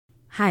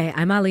Hi,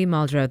 I'm Ali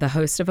Muldrow, the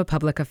host of A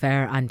Public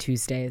Affair on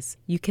Tuesdays.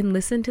 You can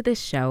listen to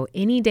this show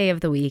any day of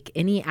the week,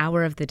 any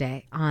hour of the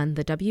day on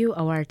the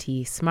WORT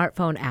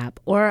smartphone app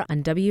or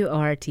on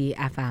WORTFM.org.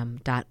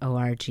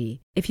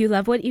 If you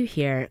love what you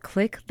hear,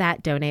 click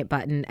that donate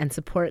button and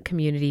support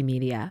community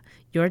media.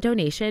 Your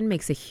donation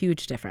makes a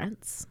huge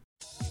difference.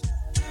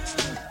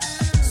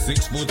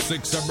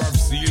 6'6" above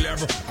sea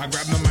level. I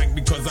grab the mic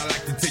because I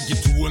like to take you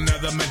to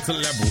another mental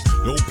level.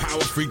 Low power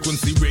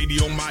frequency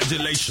radio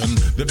modulation.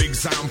 The big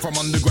sound from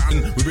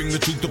underground. We bring the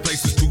truth to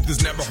places truth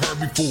is never heard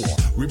before.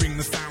 We bring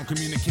the sound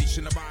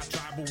communication of our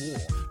tribal war.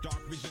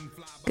 Dark vision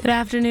fly. Good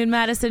afternoon,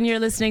 Madison.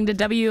 You're listening to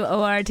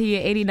WORT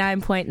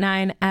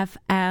 89.9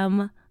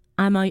 FM.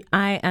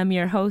 I am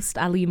your host,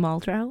 Ali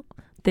Muldrow.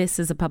 This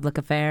is A Public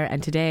Affair,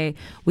 and today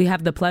we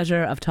have the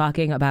pleasure of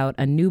talking about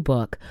a new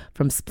book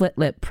from Split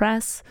Lip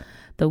Press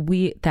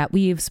that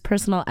weaves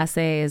personal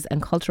essays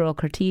and cultural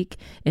critique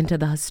into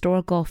the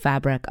historical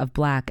fabric of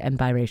Black and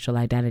biracial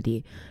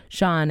identity.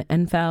 Sean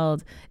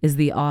Enfield is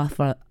the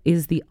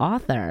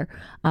author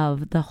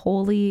of The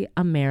Holy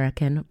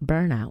American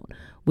Burnout,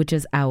 which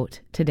is out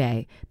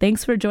today.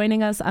 Thanks for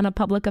joining us on A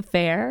Public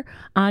Affair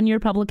on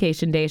your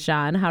publication day,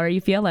 Sean. How are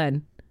you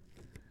feeling?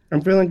 I'm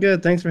feeling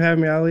good. Thanks for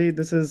having me, Ali.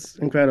 This is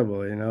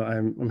incredible.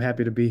 I'm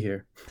happy to be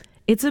here.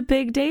 It's a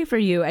big day for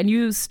you, and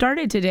you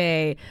started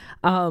today.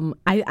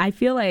 I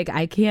feel like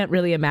I can't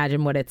really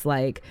imagine what it's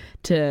like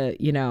to,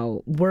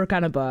 work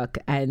on a book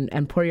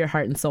and pour your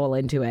heart and soul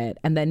into it,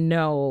 and then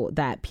know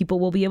that people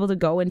will be able to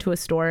go into a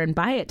store and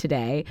buy it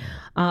today.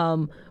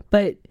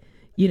 But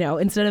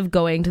instead of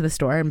going to the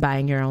store and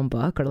buying your own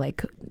book or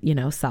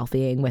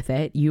selfieing with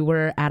it, you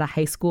were at a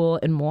high school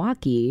in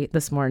Milwaukee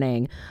this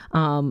morning,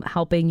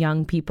 helping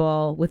young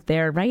people with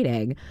their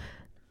writing.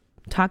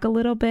 Talk a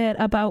little bit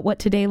about what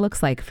today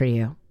looks like for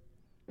you.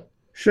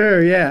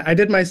 Sure, yeah. I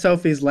did my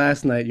selfies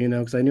last night,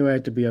 because I knew I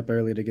had to be up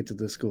early to get to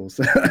the school.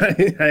 So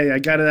I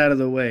got it out of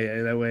the way.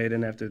 That way I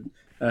didn't have to,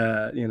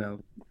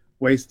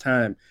 waste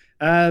time.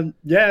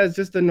 It's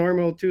just a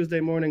normal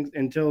Tuesday morning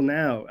until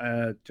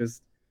now.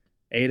 Just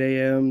 8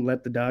 a.m.,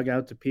 let the dog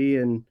out to pee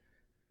and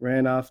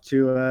ran off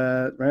to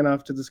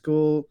the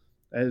school.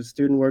 As a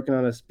student working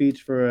on a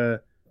speech for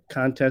a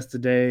contest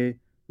today,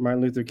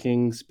 Martin Luther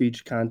King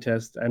speech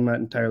contest. I'm not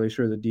entirely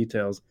sure the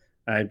details.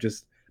 I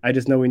just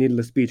know we needed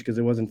a speech because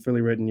it wasn't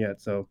fully written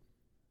yet. So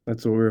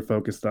that's what we were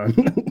focused on.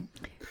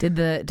 Did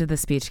the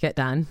speech get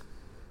done?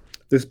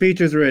 The speech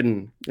is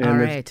written. And all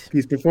right.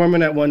 He's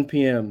performing at 1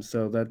 p.m.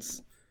 So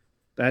that's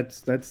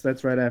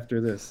right after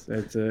this.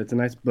 It's a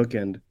nice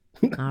bookend.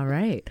 All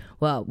right.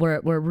 Well,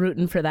 we're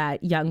rooting for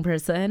that young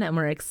person, and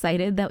we're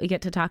excited that we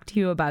get to talk to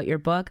you about your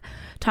book.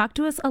 Talk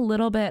to us a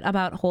little bit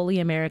about Holy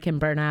American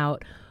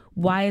Burnout.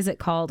 Why is it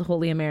called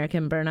Holy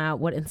American Burnout?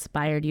 What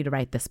inspired you to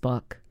write this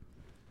book?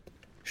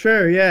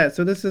 Sure, yeah.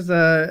 So this is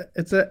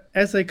it's an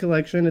essay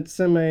collection. It's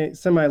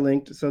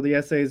semi-linked. So the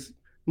essays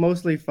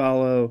mostly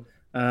follow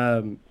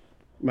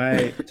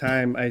my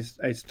time. I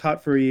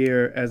taught for a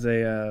year as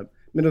a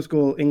middle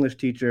school English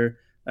teacher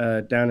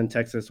down in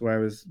Texas, where I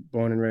was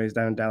born and raised,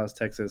 down in Dallas,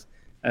 Texas,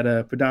 at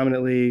a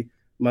predominantly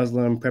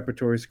Muslim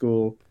preparatory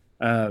school,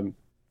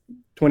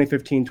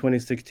 2015,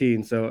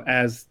 2016. So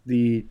as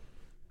the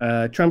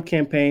Trump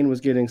campaign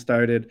was getting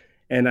started,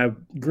 and I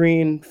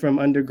green from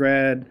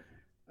undergrad,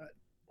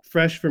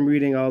 fresh from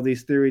reading all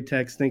these theory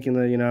texts, thinking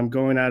that, I'm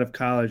going out of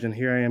college and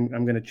here I am,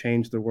 I'm going to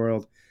change the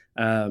world,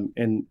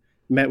 and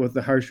met with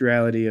the harsh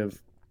reality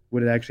of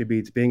what it actually be.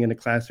 It's being in a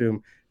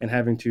classroom and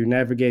having to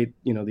navigate,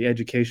 the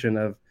education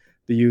of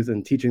the youth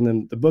and teaching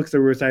them the books that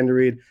we're assigned to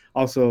read,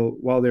 also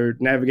while they're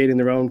navigating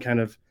their own kind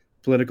of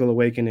political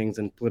awakenings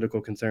and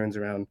political concerns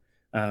around,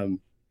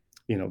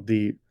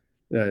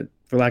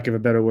 for lack of a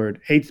better word,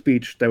 hate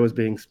speech that was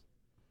being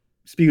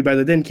spewed by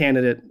the then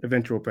candidate,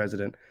 eventual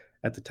president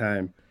at the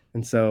time.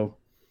 And so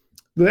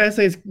the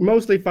essays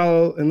mostly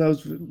follow in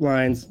those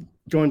lines,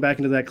 going back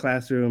into that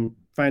classroom,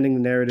 finding the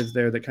narratives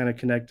there that kind of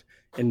connect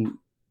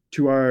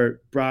to our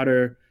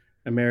broader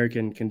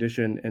American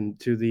condition and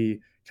to the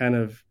kind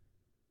of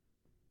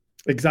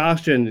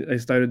exhaustion I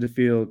started to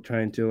feel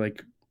trying to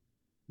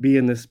be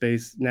in this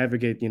space,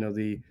 navigate,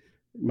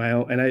 my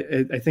own. And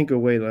I think a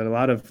way that a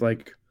lot of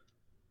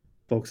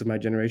folks of my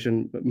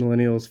generation,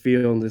 millennials,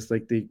 feel, and this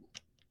they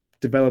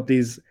develop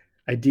these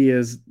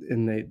ideas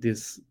and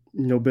this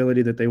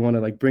nobility that they want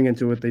to bring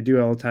into what they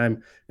do all the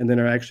time, and then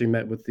are actually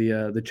met with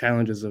the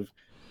challenges of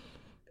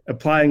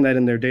applying that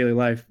in their daily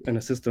life in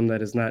a system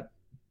that is not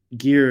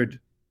geared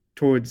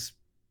towards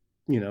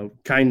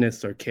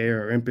kindness or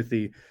care or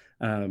empathy,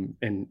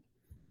 and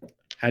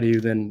how do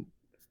you then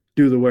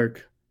do the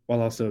work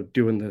while also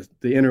doing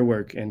the inner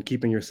work and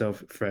keeping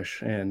yourself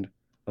fresh and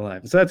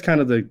alive. So that's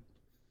kind of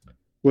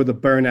where the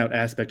burnout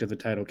aspect of the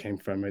title came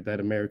from, right?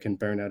 That American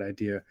burnout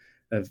idea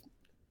of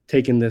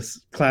taking this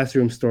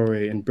classroom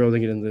story and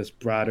building it into this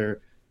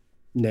broader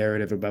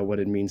narrative about what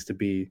it means to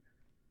be,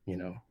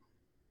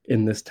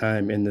 in this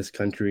time, in this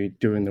country,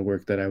 doing the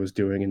work that I was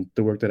doing and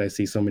the work that I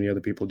see so many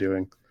other people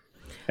doing.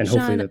 And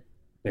hopefully Sean, that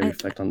they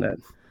reflect on that.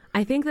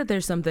 I think that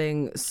there's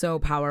something so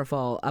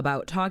powerful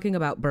about talking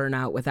about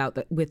burnout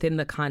within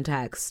the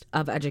context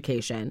of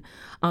education,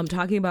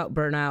 talking about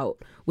burnout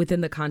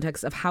within the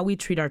context of how we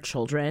treat our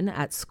children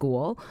at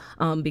school,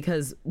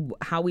 because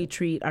how we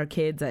treat our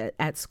kids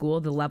at school,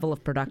 the level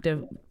of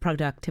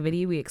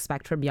productivity we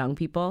expect from young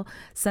people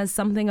says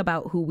something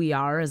about who we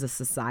are as a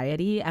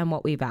society and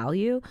what we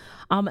value.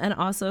 And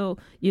also,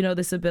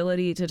 this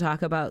ability to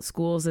talk about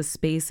schools as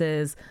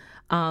spaces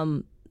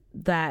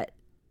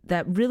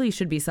that really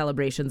should be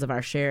celebrations of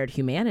our shared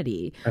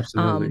humanity,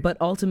 but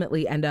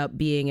ultimately end up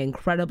being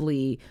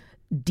incredibly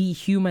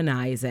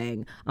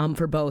dehumanizing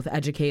for both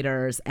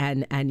educators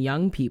and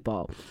young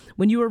people.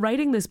 When you were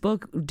writing this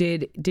book,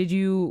 did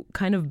you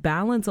kind of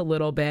balance a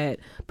little bit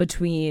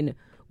between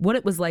what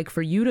it was like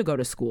for you to go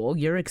to school,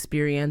 your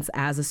experience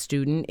as a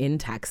student in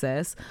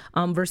Texas,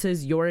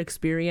 versus your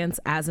experience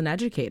as an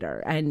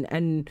educator,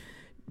 and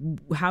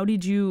how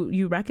did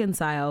you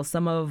reconcile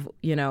some of,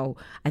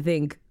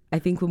 I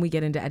think when we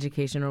get into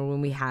education or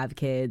when we have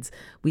kids,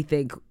 we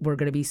think we're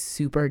going to be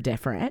super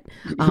different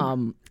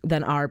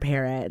than our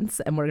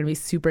parents, and we're going to be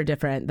super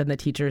different than the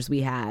teachers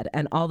we had.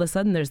 And all of a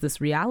sudden, there's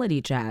this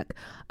reality check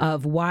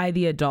of why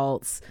the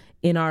adults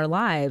in our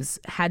lives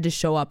had to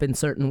show up in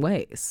certain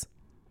ways.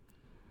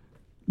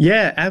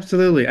 Yeah,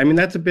 absolutely. I mean,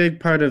 that's a big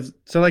part of,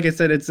 so like I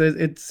said,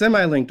 it's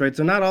semi-linked, right?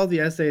 So not all the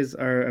essays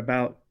are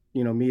about,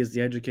 me as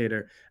the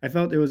educator. I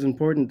felt it was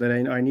important that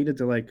I needed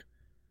to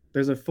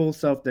there's a full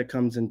self that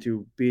comes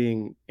into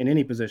being in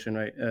any position,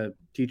 right? A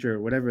teacher,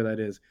 whatever that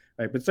is,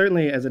 right? But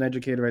certainly as an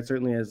educator, right?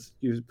 Certainly as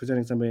you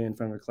presenting somebody in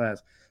front of a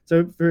class. So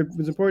it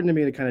was important to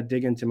me to kind of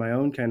dig into my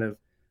own kind of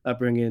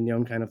upbringing, the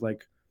own kind of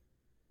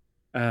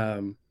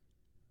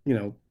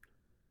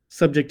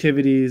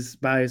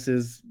subjectivities,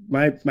 biases,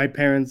 my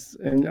parents,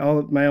 and all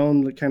of my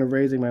own kind of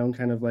raising, my own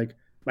kind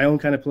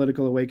of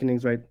political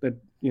awakenings, right? That,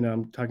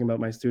 I'm talking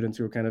about my students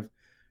who are kind of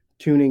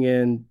tuning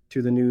in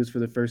to the news for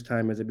the first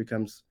time as it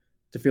becomes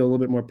to feel a little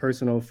bit more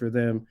personal for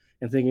them,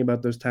 and thinking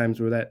about those times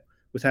where that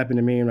was happening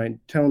to me, and right,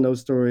 telling those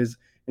stories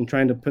and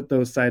trying to put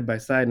those side by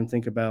side and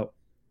think about,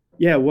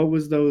 what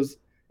was those,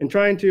 and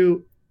trying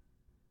to,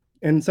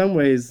 in some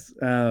ways,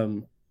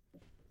 because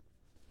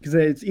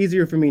it's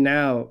easier for me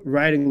now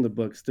writing the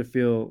books to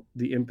feel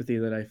the empathy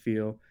that I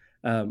feel,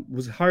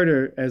 was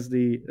harder as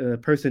the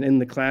person in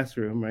the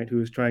classroom, right,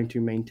 who is trying to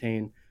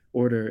maintain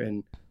order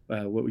and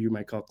what you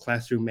might call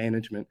classroom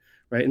management.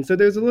 Right. And so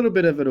there's a little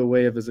bit of it a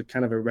way of as a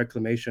kind of a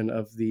reclamation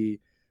of the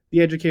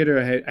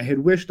educator I had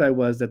wished I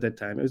was at that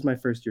time. It was my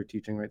first year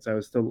teaching, right? So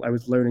I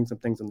was learning some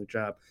things on the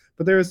job.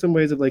 But there are some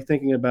ways of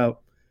thinking about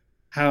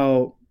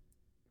how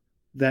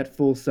that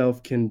full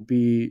self can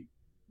be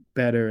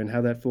better and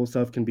how that full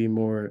self can be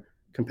more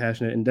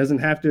compassionate and doesn't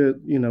have to,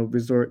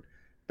 resort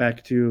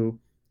back to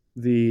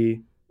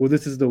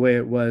this is the way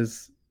it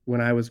was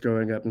when I was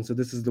growing up. And so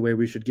this is the way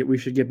we should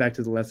get back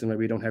to the lesson, right?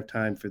 We don't have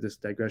time for this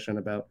digression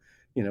about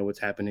what's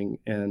happening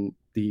in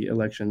the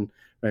election,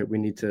 right? We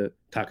need to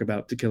talk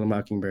about To Kill a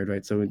Mockingbird,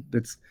 right? So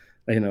it's,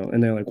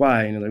 and they're like,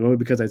 why? And they're like, well,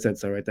 because I said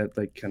so, right? That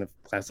kind of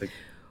classic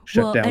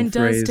shutdown and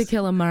phrase. Does To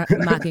Kill a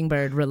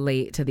Mockingbird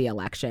relate to the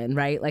election,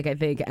 right? I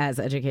think as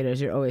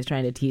educators, you're always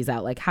trying to tease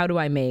out, how do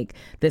I make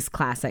this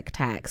classic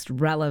text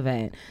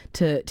relevant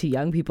to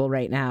young people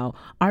right now?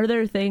 Are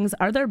there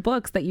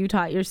books that you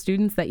taught your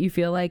students that you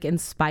feel like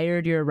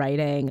inspired your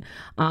writing?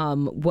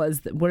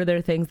 Were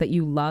there things that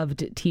you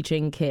loved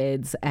teaching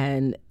kids,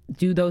 and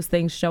do those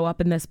things show up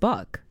in this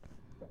book?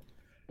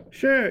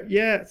 Sure.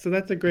 Yeah. So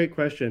that's a great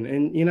question.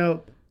 And,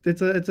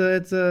 it's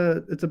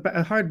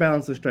a hard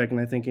balance to strike,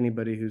 and I think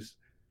anybody who's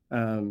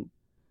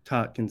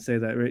taught can say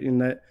that, right? In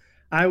that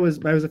I was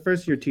a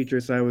first year teacher,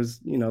 so I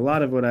was, a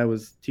lot of what I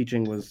was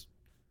teaching was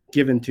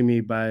given to me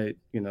by,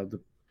 the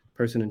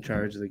person in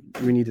charge.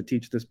 We need to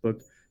teach this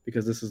book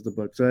because this is the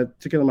book. So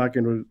To Kill a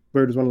Mockingbird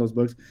was one of those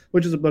books,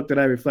 which is a book that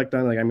I reflect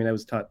on. I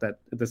was taught that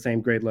at the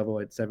same grade level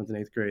at 7th and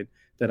 8th grade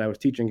that I was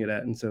teaching it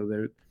at, and so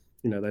there,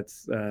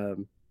 that's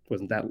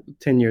wasn't that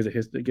 10 years of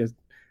history. I guess I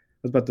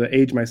was about to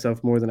age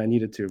myself more than I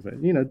needed to,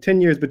 but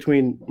 10 years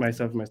between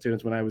myself and my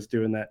students when I was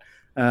doing that,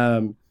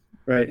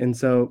 right? And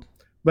so,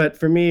 but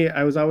for me,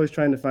 I was always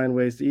trying to find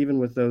ways to, even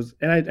with those,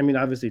 and I mean,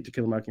 obviously, To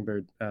Kill a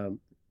Mockingbird,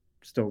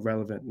 still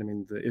relevant. I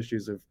mean, the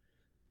issues of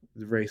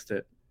the race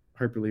that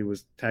Harper Lee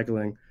was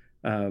tackling,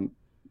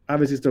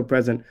 obviously still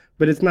present,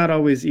 but it's not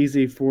always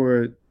easy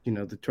for the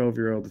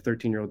 12-year-old, the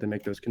 13-year-old to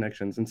make those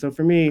connections. And so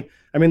for me,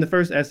 I mean, the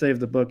first essay of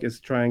the book is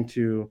trying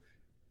to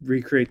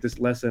recreate this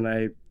lesson.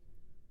 I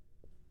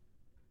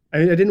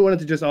didn't want it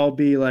to just all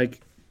be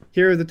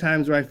here are the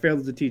times where I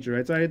failed as a teacher,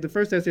 right? So the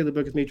first essay of the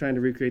book is me trying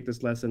to recreate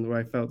this lesson where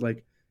I felt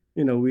like,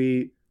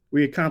 we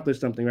accomplished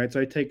something, right?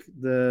 So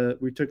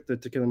we took the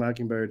To Kill a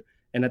Mockingbird,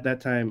 and at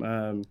that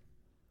time,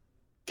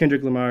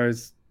 Kendrick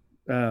Lamar's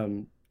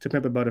To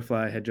Pimp a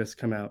Butterfly had just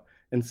come out,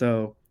 and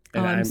so.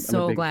 And I'm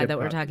so glad that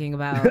we're talking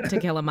about To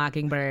Kill a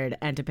Mockingbird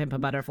and To Pimp a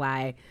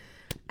Butterfly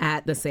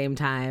at the same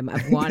time.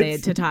 I've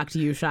wanted to talk to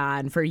you,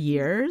 Sean, for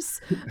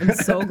years. I'm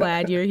so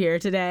glad you're here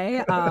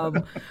today.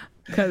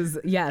 Because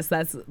yes,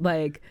 that's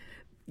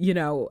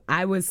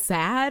I was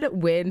sad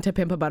when To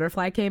Pimp a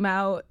Butterfly came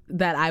out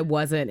that I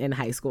wasn't in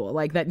high school,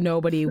 like that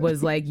nobody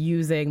was like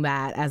using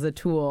that as a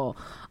tool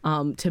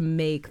to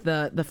make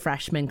the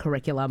freshman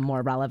curriculum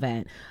more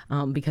relevant,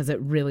 because it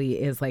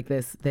really is like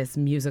this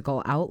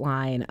musical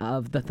outline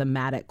of the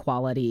thematic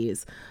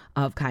qualities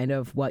of kind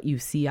of what you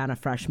see on a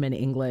freshman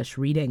English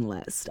reading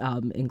list,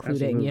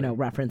 including, Absolutely.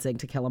 referencing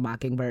To Kill a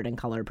Mockingbird and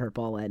Color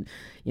Purple and,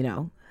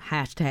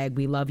 hashtag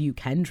We Love You,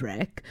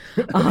 Kendrick.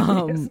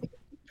 Yes.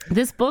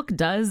 This book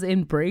does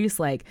embrace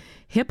like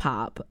hip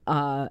hop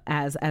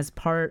as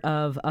part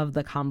of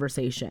the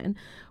conversation.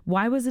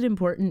 Why was it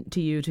important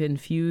to you to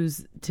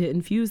infuse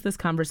this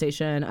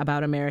conversation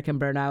about American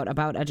burnout,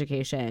 about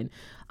education,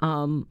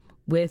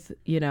 with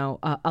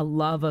a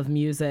love of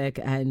music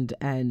and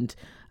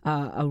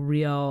a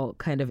real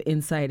kind of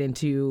insight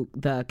into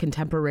the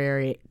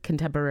contemporary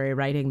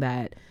writing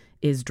that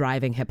is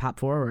driving hip hop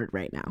forward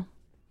right now?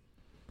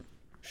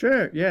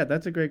 Sure. Yeah,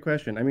 that's a great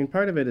question. I mean,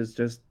 part of it is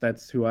just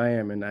that's who I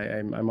am, and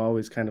I'm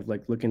always kind of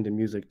like looking to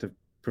music to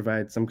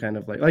provide some kind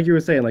of like you were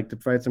saying, like to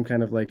provide some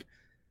kind of like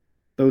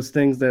those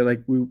things that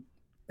like we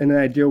in an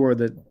ideal world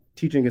that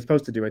teaching is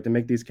supposed to do, right? To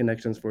make these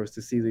connections for us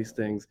to see these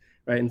things,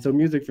 right? And so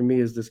music for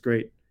me is this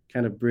great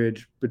kind of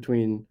bridge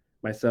between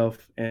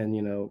myself and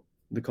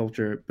the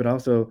culture, but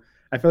also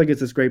I feel like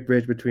it's this great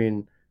bridge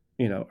between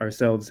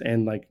ourselves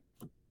and like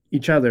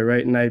each other,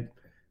 right? And I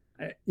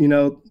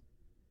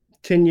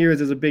 10 years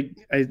is I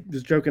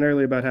was joking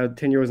earlier about how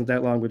 10 years isn't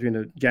that long between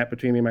a gap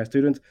between me and my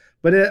students,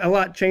 but a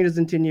lot changes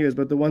in 10 years.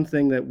 But the one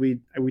thing that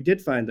we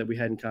did find that we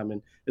had in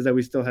common is that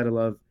we still had a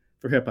love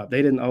for hip hop.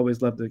 They didn't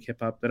always love the hip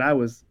hop that I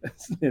was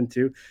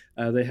into.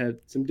 They had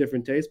some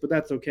different tastes, but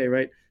that's okay,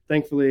 right?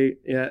 Thankfully,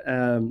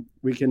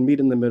 we can meet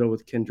in the middle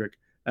with Kendrick.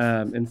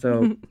 And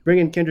so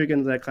bringing Kendrick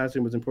into that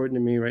classroom was important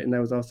to me, right? And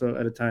that was also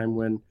at a time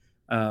when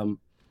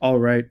All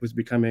Right was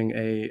becoming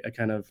a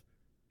kind of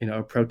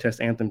a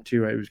protest anthem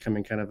too, right? It was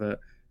becoming kind of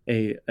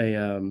an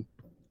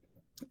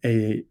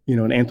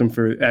anthem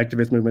for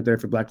activist movement there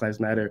for Black Lives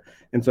Matter.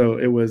 And so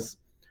it was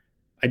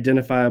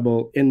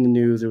identifiable in the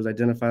news. It was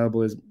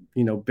identifiable as,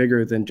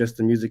 bigger than just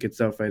the music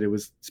itself, right? It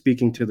was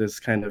speaking to this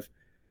kind of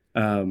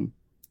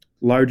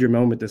larger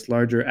moment, this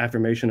larger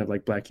affirmation of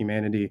like Black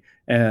humanity.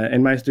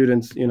 And my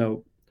students,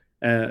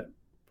 Arabic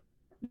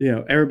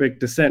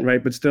descent,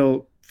 right? But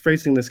still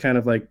facing this kind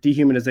of like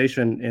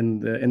dehumanization in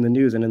the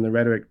news and in the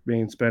rhetoric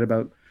being spread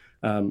about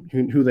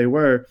who they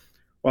were,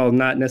 while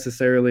not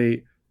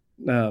necessarily,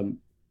 maybe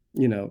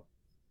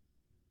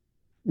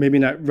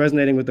not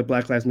resonating with the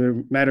Black Lives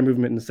Matter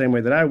movement in the same way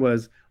that I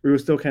was. We were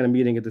still kind of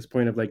meeting at this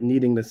point of like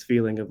needing this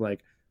feeling of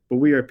like, but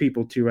we are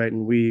people too, right?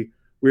 And we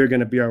are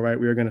going to be all right.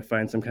 We are going to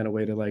find some kind of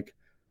way to like,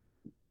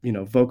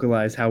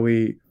 vocalize how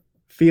we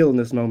feel in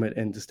this moment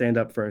and to stand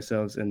up for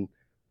ourselves and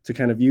to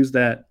kind of use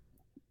that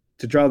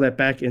to draw that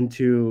back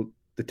into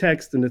the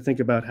text and to think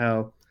about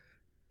how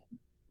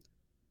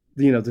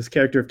this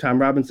character of Tom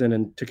Robinson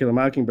in To Kill a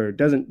Mockingbird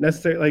doesn't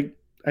necessarily, like,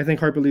 I think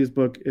Harper Lee's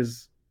book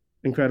is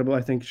incredible.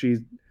 I think she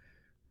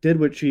did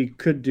what she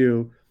could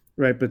do,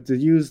 right? But to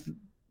use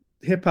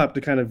hip hop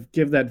to kind of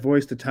give that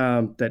voice to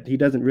Tom that he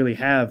doesn't really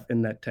have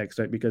in that text,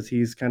 right? Because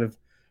he's kind of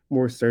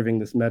more serving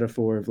this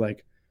metaphor of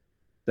like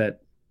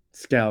that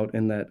Scout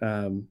and that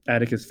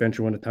Atticus Finch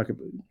want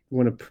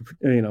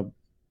to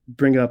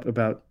bring up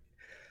about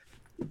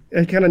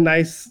a kind of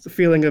nice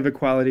feeling of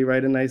equality,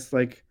 right? A nice,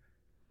 like,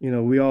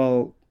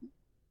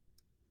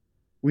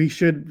 we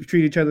should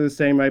treat each other the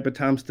same, right? But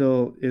Tom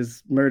still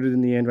is murdered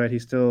in the end, right? He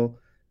still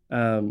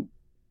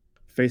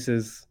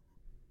faces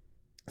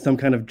some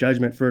kind of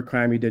judgment for a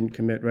crime he didn't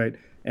commit, right?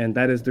 And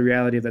that is the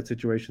reality of that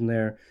situation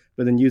there.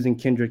 But then using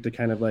Kendrick to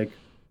kind of like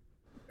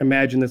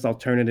imagine this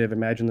alternative,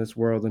 imagine this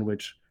world in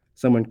which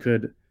someone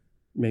could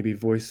maybe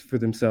voice for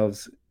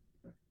themselves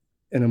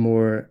in a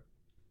more,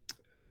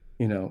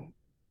 in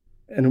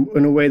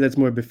a way that's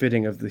more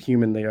befitting of the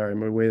human they are,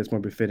 in a way that's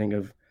more befitting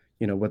of,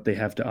 what they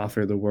have to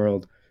offer the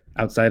world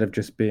outside of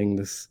just being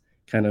this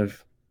kind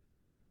of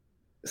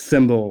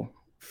symbol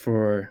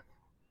for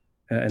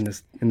in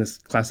this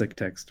classic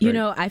text. Right?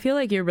 I feel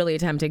like you're really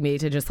tempting me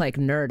to just like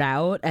nerd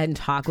out and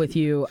talk with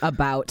you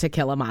about To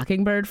Kill a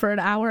Mockingbird for an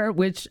hour,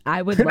 which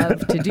I would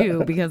love to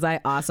do because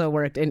I also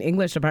worked in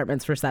English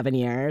departments for 7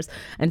 years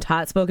and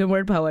taught spoken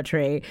word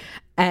poetry.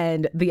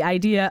 And the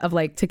idea of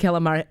like To Kill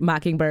a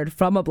Mockingbird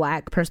from a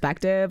Black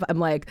perspective, I'm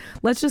like,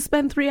 let's just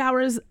spend 3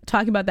 hours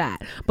talking about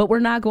that. But we're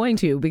not going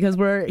to, because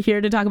we're here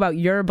to talk about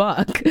your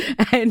book.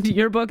 And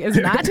your book is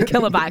not To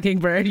Kill a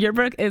Mockingbird. Your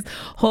book is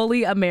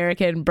Wholly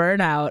American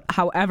Burnout.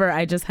 However,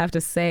 I just have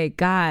to say,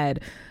 God,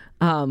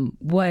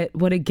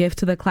 what a gift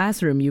to the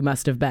classroom you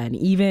must have been,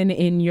 even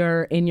in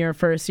your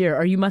first year,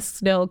 or you must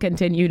still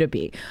continue to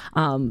be,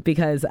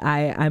 because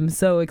I'm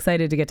so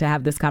excited to get to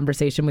have this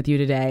conversation with you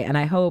today. And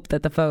I hope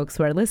that the folks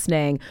who are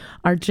listening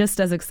are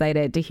just as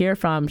excited to hear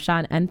from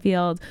Sean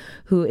Enfield,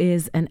 who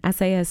is an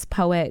essayist,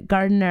 poet,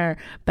 gardener,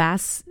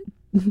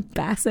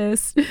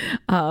 bassist,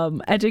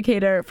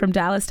 educator from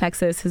Dallas,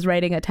 Texas. His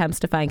writing attempts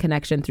to find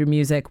connection through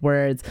music,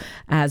 words,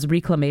 as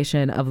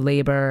reclamation of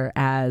labor,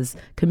 as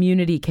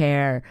community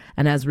care,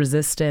 and as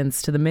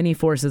resistance to the many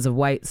forces of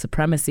white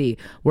supremacy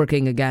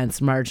working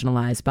against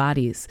marginalized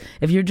bodies.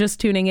 If you're just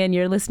tuning in,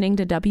 you're listening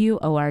to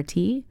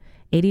WORT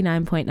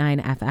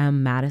 89.9 FM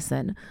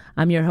Madison.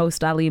 I'm your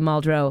host, Ali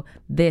Muldrow.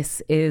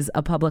 This is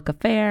A Public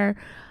Affair.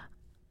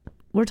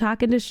 We're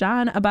talking to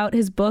Sean about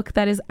his book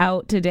that is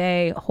out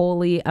today,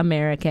 Holy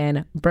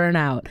American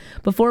Burnout.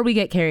 Before we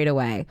get carried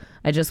away,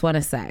 I just want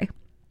to say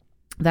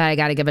that I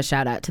got to give a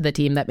shout out to the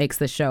team that makes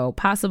the show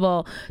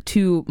possible,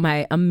 to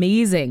my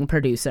amazing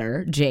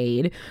producer,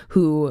 Jade,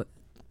 who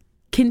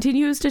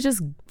continues to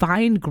just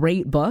find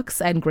great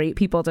books and great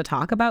people to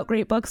talk about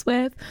great books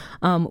with.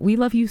 We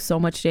love you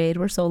so much, Jade.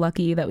 We're so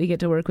lucky that we get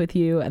to work with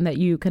you and that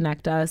you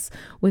connect us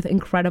with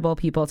incredible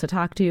people to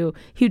talk to.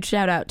 Huge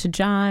shout out to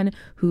John,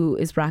 who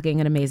is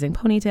rocking an amazing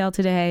ponytail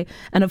today.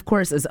 And of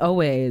course, as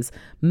always,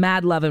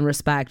 mad love and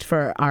respect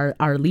for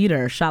our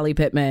leader, Shali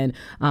Pittman,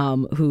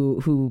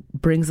 who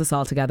brings us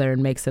all together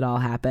and makes it all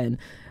happen.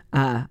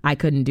 I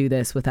couldn't do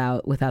this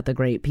without the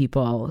great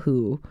people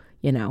who,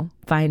 you know,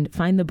 find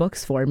the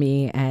books for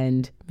me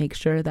and make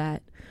sure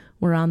that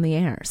we're on the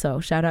air. So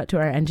shout out to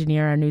our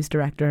engineer, our news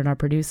director, and our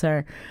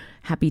producer.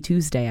 Happy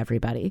Tuesday,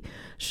 everybody.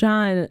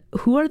 Sean,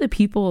 who are the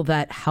people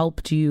that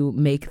helped you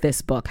make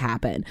this book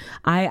happen?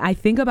 I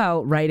think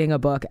about writing a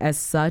book as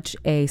such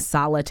a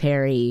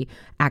solitary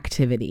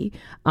activity.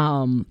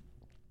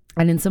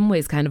 And in some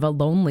ways, kind of a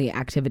lonely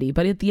activity.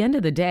 But at the end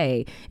of the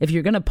day, if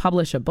you're going to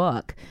publish a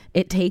book,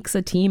 it takes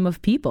a team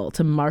of people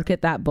to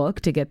market that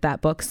book, to get that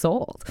book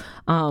sold.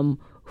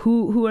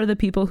 Who are the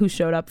people who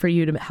showed up for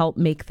you to help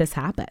make this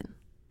happen?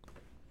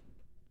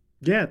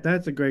 Yeah,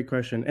 that's a great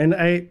question. And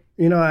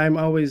I'm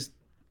always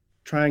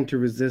trying to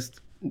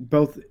resist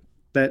both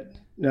that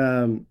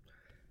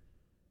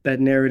that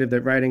narrative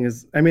that writing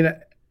is. I mean,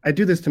 I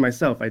do this to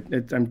myself. I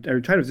try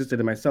to resist it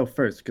to myself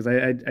first, because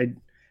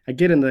I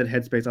get in that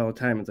headspace all the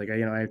time. It's like, I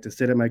have to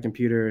sit at my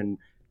computer and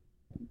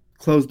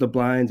close the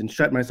blinds and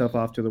shut myself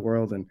off to the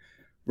world and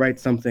write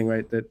something,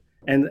 right?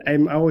 And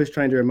I'm always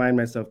trying to remind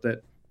myself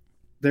that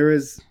there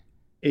is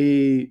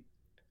a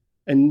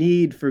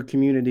need for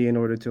community in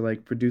order to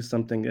like produce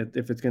something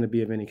if it's going to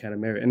be of any kind of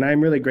merit. And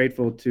I'm really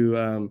grateful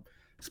to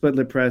Split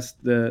Lip Press,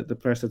 the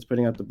press that's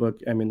putting out the book.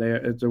 I mean,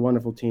 it's a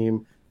wonderful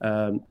team.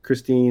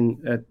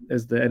 Christine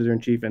as the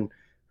editor-in-chief, and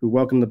who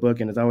welcomed the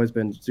book and has always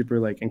been super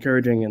like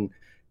encouraging, and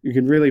you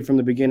could really, from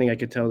the beginning, I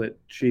could tell that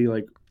she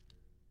like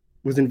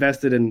was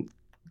invested in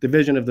the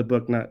vision of the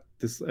book, not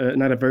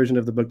a version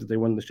of the book that they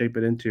wanted to shape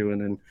it into. And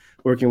then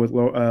working with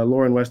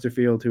Lauren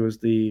Westerfield, who was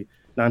the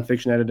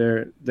nonfiction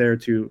editor there,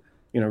 to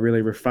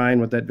really refine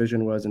what that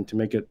vision was and to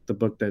make it the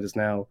book that is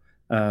now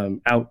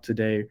out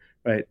today,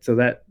 right? So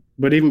that,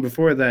 but even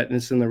before that,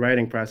 it's in the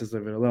writing process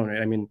of it alone,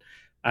 right? I mean,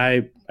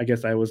 I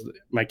guess I was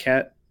my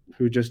cat,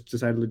 who just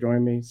decided to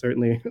join me,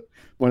 certainly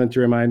wanted to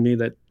remind me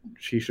that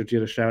she should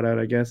get a shout out,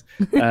 I guess.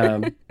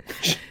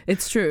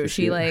 It's true.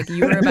 She you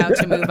were about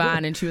to move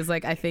on and she was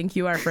like, I think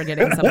you are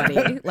forgetting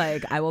somebody.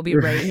 Like, I will be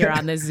right here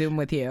on this Zoom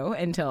with you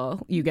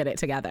until you get it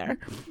together.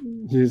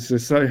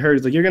 So I heard,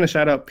 it's like, you're going to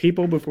shout out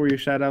people before you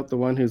shout out the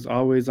one who's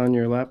always on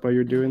your lap while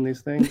you're doing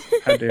these things?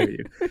 How dare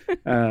you?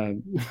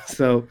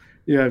 So,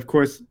 of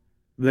course,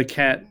 the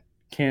cat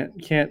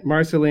can't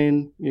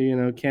Marceline,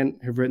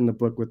 can't have written the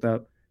book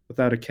without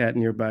a cat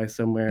nearby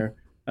somewhere,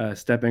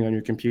 stepping on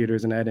your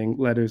computers and adding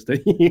letters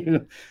that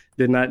you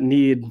did not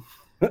need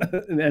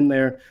in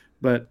there.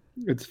 But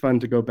it's fun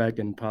to go back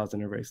and pause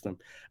and erase them.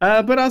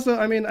 But also,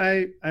 I mean,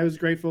 I was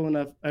grateful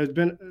enough.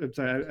 I'm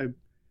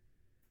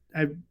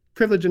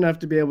privileged enough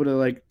to be able to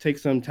like take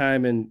some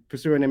time and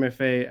pursue an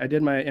MFA. I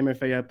did my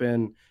MFA up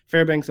in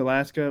Fairbanks,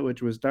 Alaska,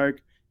 which was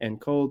dark and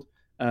cold.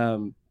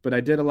 But I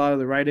did a lot of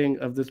the writing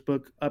of this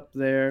book up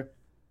there.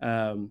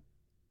 And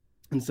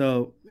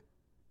so,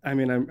 I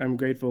mean, I'm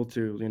grateful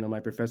to my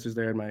professors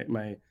there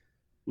and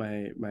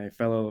my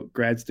fellow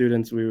grad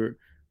students. We were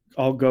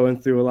all going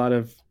through a lot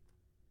of.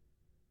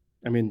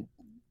 I mean,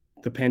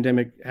 the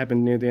pandemic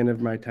happened near the end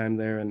of my time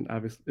there, and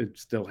obviously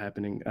it's still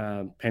happening.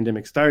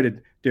 Pandemic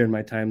started during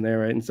my time there,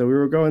 right? And so we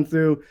were going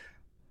through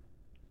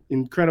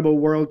incredible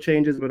world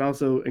changes, but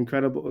also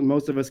incredible.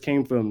 Most of us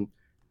came from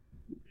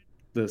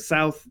the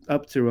south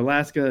up to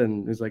Alaska,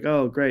 and it was like,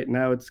 oh, great,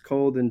 now it's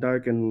cold and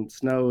dark and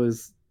snow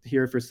is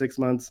here for 6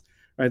 months.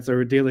 Right, so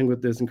we're dealing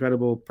with this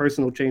incredible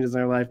personal changes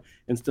in our life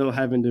and still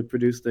having to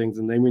produce things.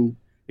 And I mean,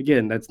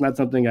 again, that's not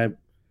something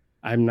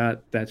I'm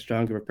not that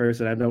strong of a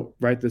person. I don't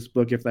write this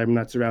book if I'm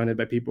not surrounded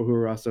by people who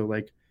are also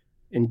like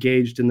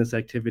engaged in this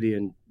activity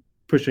and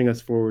pushing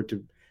us forward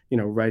to,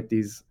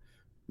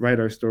 write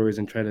our stories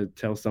and try to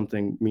tell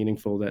something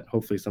meaningful that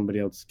hopefully somebody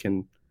else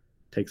can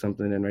take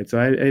something in. Right.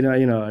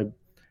 So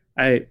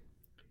I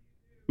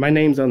my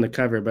name's on the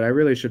cover, but I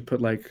really should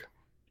put like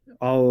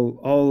all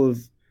of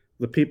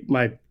the people,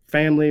 my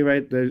family,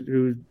 right,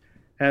 who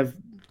have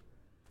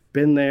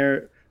been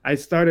there. I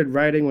started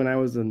writing when I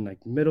was in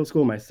like middle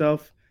school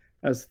myself.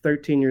 I was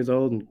 13 years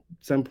old, and at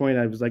some point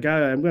I was like,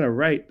 I'm going to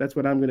write. That's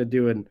what I'm going to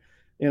do. And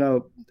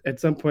at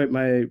some point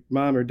my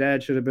mom or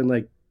dad should have been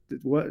like,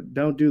 "What?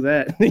 Don't do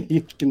that.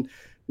 You can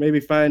maybe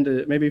find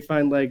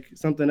like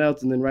something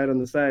else and then write on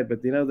the side."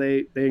 But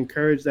they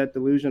encourage that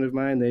delusion of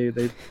mine.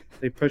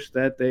 They push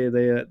that.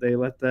 They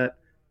let that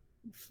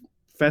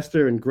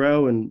fester and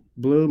grow and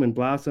bloom and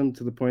blossom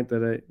to the point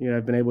that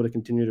I've been able to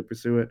continue to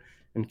pursue it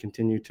and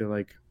continue to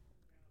like.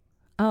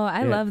 Oh,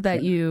 I Yeah, love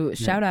that you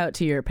shout out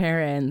to your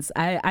parents.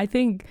 I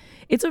think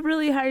it's a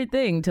really hard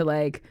thing to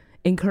like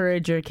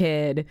encourage your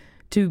kid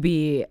to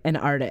be an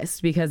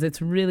artist because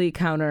it's really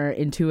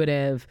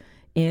counterintuitive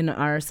in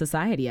our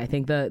society. I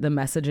think the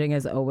messaging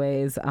is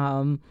always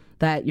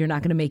that you're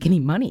not going to make any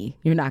money.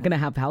 You're not going to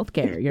have health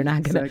care. You're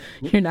not going to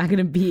you're not going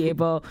to be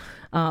able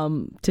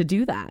to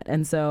do that.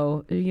 And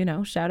so,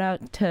 shout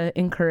out to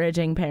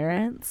encouraging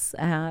parents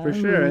for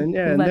sure. And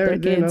yeah, let their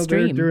kids they're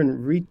dream.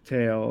 doing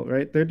retail,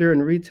 right? They're doing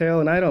retail,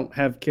 and I don't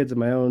have kids of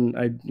my own.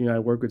 I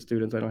work with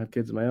students. I don't have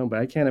kids of my own, but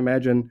I can't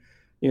imagine,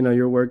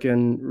 you're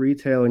working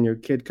retail and your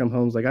kid come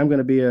home's like, I'm going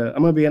to be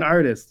an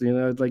artist.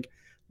 It's like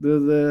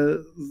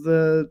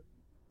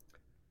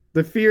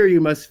the fear you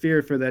must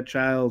fear for that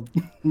child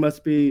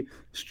must be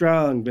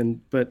strong,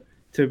 but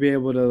to be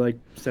able to like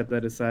set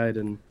that aside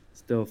and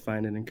still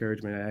find an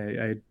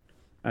encouragement,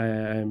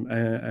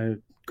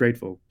 I'm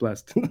grateful,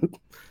 blessed.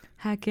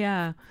 Heck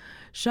yeah.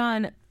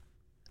 Sean,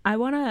 I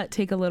want to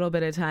take a little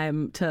bit of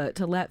time to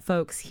let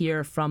folks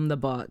hear from the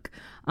book.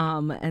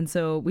 And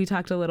so we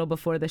talked a little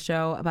before the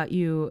show about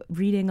you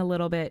reading a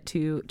little bit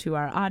to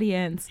our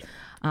audience.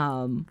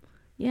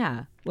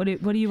 Yeah. What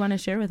do you want to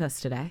share with us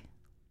today?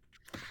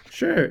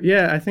 Sure.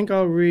 Yeah, I think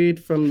I'll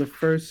read from the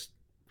first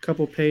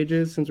couple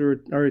pages since we were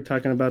already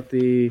talking about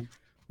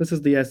this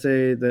is the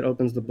essay that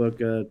opens the book,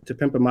 To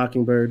Pimp a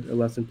Mockingbird, a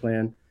lesson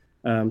plan.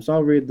 So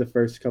I'll read the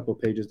first couple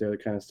pages there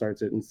that kind of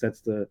starts it and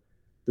sets the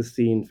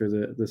scene for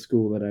the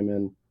school that I'm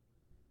in.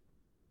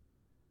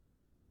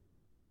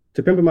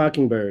 To Pimp a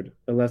Mockingbird,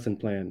 a lesson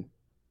plan.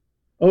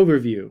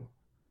 Overview.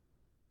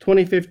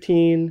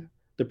 2015,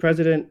 the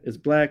president is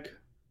black,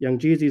 young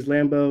Jeezy's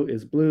Lambo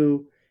is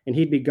blue, and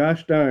he'd be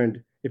gosh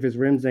darned if his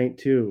rims ain't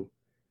too.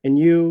 And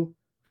you,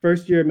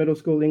 first year middle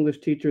school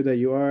English teacher that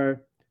you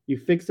are, you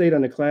fixate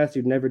on a class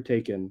you've never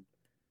taken.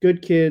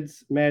 Good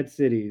Kids, Mad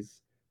Cities,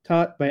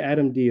 taught by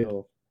Adam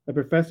Deal, a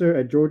professor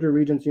at Georgia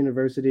Regents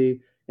University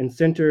and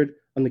centered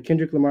on the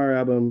Kendrick Lamar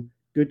album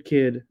Good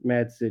Kid,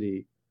 Mad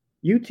City.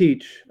 You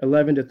teach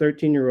 11 to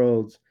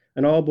 13-year-olds,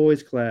 an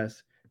all-boys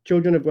class,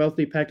 children of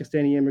wealthy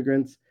Pakistani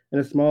immigrants in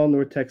a small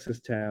North Texas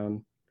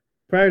town.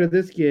 Prior to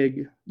this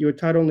gig, you had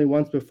taught only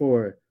once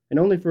before, and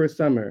only for a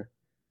summer.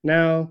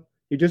 Now,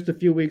 you're just a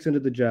few weeks into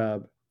the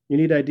job. You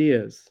need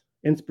ideas,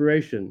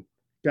 inspiration,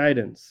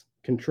 guidance,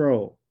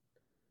 control.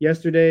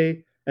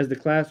 Yesterday, as the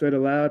class read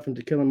aloud from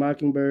To Kill a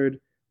Mockingbird,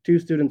 2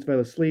 students fell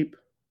asleep,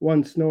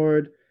 1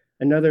 snored,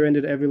 another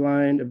ended every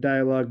line of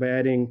dialogue by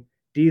adding,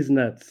 "D's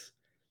nuts."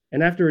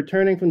 And after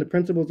returning from the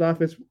principal's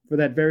office for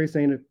that very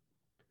same...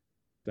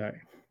 Sorry.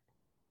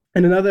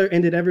 And another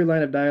ended every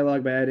line of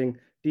dialogue by adding,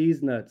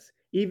 "D's nuts,"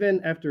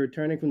 even after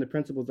returning from the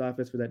principal's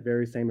office for that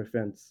very same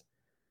offense.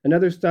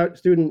 Another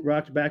student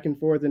rocked back and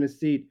forth in his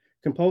seat,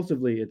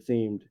 compulsively, it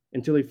seemed,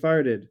 until he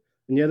farted,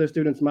 and the other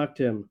students mocked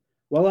him.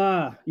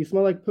 "Voila, you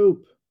smell like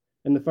poop."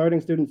 And the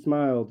farting student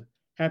smiled,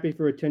 happy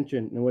for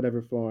attention in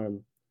whatever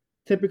form.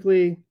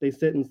 Typically, they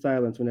sit in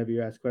silence whenever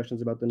you ask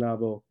questions about the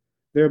novel.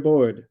 They're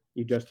bored,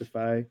 you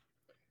justify.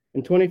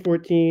 In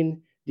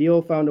 2014,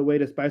 Deal found a way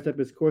to spice up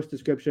his course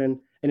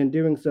description, and in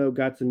doing so,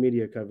 got some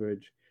media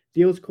coverage.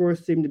 Deal's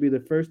course seemed to be the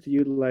first to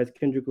utilize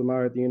Kendrick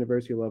Lamar at the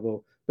university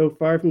level, though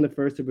far from the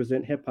first to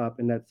present hip-hop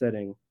in that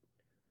setting.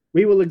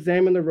 We will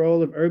examine the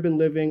role of urban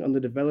living on the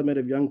development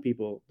of young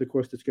people, the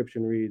course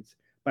description reads,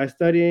 by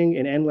studying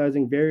and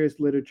analyzing various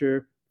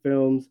literature,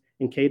 films,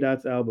 and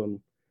K-Dot's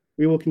album.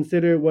 We will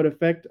consider what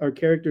effect our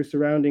characters'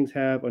 surroundings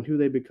have on who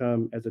they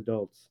become as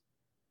adults.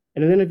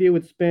 In an interview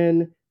with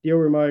Spin, Deal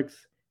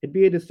remarks, "It'd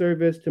be a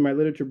disservice to my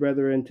literature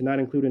brethren to not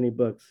include any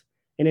books."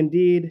 And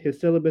indeed, his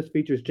syllabus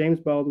features James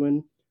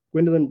Baldwin,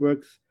 Gwendolyn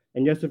Brooks,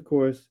 and yes, of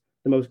course,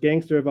 the most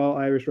gangster of all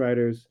Irish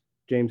writers,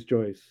 James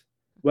Joyce.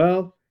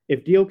 Well,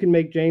 if Deal can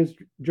make James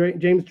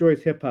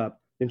Joyce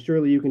hip-hop, then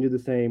surely you can do the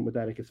same with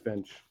Atticus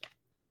Finch.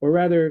 Or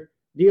rather,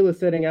 Deal is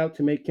setting out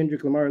to make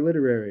Kendrick Lamar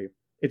literary.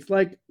 It's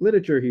like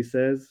literature, he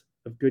says,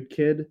 of Good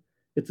Kid.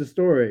 It's a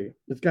story.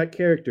 It's got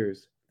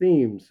characters,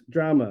 themes,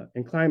 drama,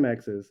 and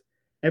climaxes.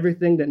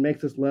 Everything that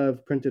makes us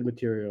love printed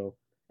material.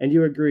 And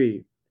you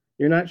agree.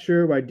 You're not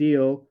sure why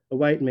Deal, a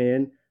white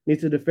man,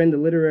 needs to defend the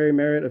literary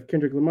merit of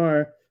Kendrick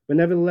Lamar, but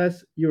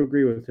nevertheless, you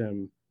agree with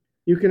him.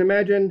 You can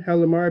imagine how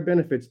Lamar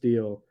benefits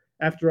Deal.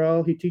 After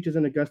all, he teaches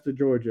in Augusta,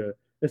 Georgia,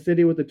 a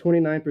city with a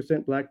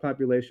 29% black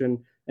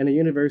population and a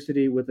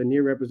university with a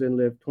near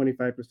representative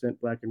 25%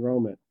 black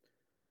enrollment.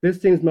 This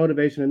seems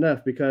motivation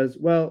enough because,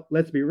 well,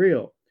 let's be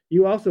real.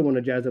 You also want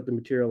to jazz up the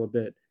material a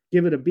bit,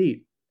 give it a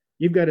beat.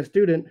 You've got a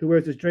student who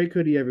wears his Drake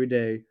hoodie every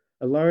day,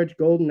 a large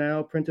golden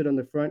owl printed on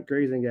the front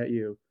grazing at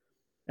you.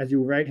 as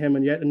you write him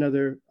on yet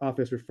another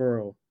office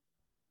referral.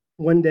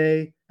 One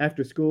day,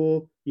 after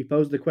school, he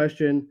posed the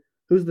question,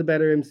 who's the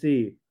better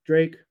MC,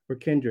 Drake or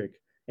Kendrick?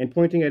 And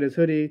pointing at his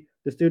hoodie,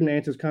 the student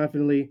answers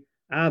confidently,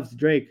 Ob's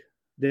Drake,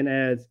 then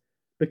adds,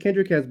 but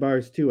Kendrick has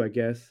bars too, I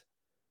guess.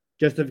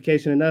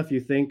 Justification enough, you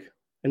think,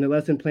 and the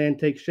lesson plan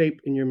takes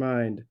shape in your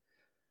mind.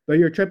 But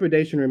your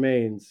trepidation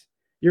remains.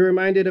 You're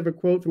reminded of a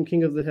quote from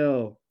King of the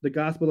Hill, the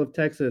Gospel of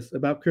Texas,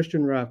 about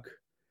Christian rock.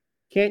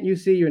 Can't you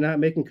see you're not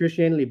making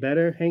Christianity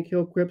better? Hank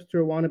Hill quips to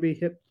a wannabe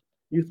hip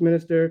youth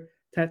minister,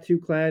 tattoo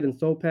clad and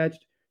soul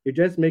patched. You're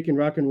just making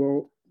rock and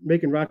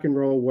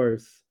roll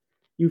worse.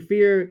 You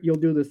fear you'll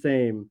do the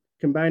same,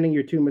 combining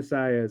your two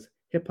messiahs,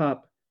 hip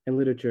hop and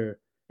literature.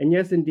 And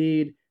yes,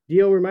 indeed,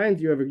 Dio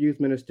reminds you of a youth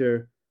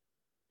minister.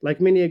 Like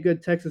many a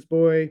good Texas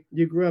boy,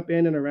 you grew up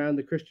in and around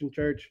the Christian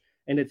church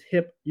and its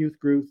hip youth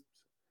groups.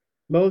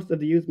 Most of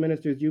the youth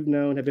ministers you've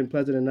known have been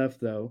pleasant enough,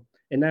 though.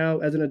 And now,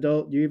 as an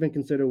adult, you even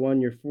consider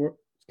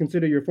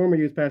your former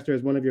youth pastor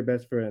as one of your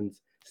best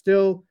friends.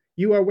 Still,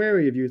 you are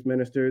wary of youth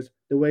ministers,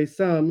 the way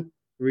some,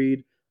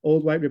 read,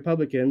 old white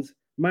Republicans,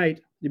 might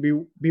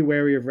be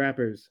wary of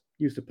rappers,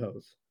 you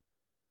suppose.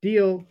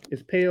 Deal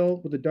is pale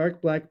with a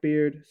dark black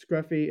beard,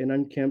 scruffy and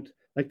unkempt,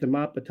 like the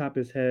mop atop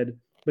his head,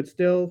 but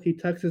still he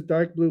tucks his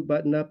dark blue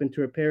button up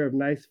into a pair of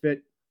nice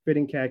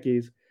fitting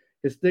khakis,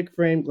 his thick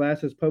framed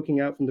glasses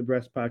poking out from the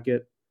breast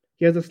pocket.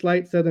 He has a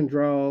slight southern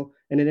drawl,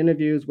 and in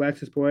interviews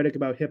waxes poetic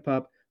about hip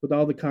hop with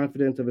all the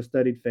confidence of a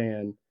studied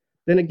fan.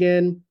 Then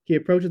again, he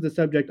approaches the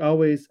subject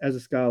always as a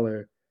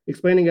scholar,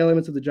 explaining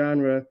elements of the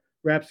genre,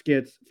 rap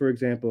skits, for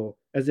example,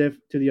 as if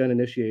to the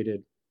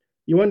uninitiated.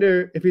 You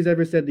wonder if he's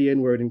ever said the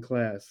N-word in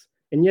class.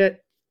 And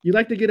yet, you'd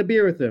like to get a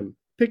beer with him,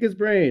 pick his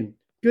brain.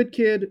 Good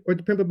kid or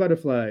to pimp a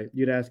butterfly,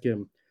 you'd ask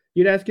him.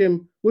 You'd ask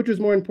him which was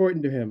more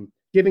important to him,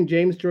 giving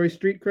James Joyce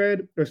street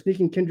cred or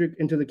sneaking Kendrick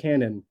into the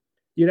canon.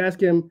 You'd ask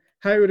him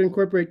how he would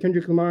incorporate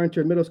Kendrick Lamar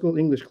into a middle school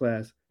English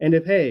class, and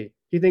if, hey,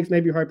 he thinks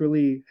maybe Harper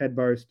Lee had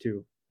bars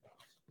too.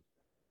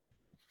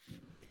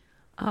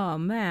 Oh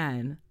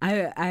man,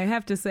 I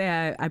have to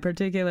say I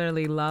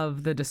particularly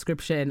love the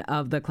description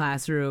of the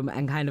classroom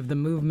and kind of the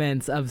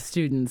movements of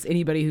students.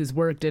 Anybody who's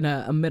worked in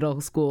a middle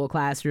school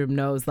classroom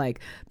knows like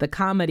the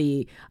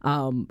comedy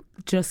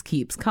just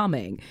keeps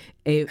coming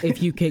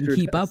if you can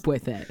keep up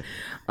with it.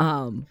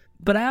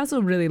 But I also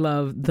really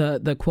love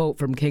the quote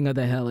from King of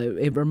the Hill.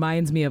 It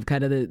reminds me of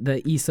kind of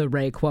the Issa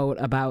Rae quote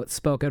about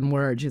spoken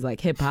word. She's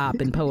like, hip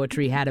hop and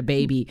poetry had a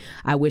baby.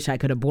 I wish I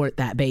could abort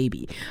that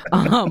baby.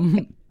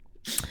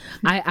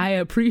 I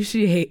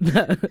appreciate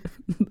the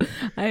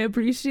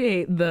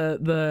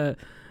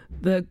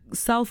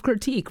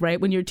self-critique, right?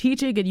 When you're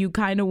teaching and you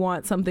kind of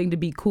want something to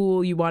be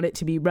cool, you want it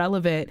to be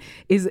relevant,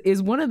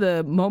 is one of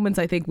the moments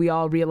I think we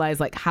all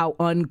realize like how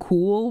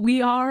uncool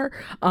we are,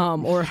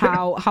 or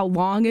how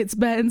long it's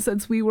been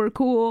since we were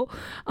cool,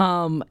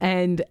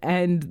 and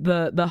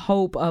the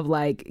hope of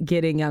like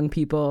getting young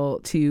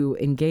people to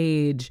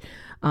engage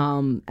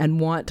and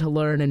want to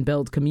learn and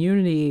build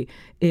community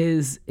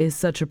is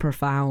such a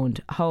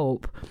profound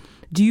hope.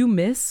 Do you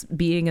miss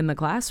being in the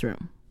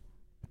classroom?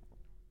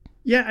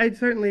 Yeah,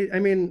 I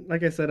mean,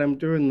 like I said, I'm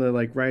doing the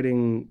like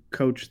writing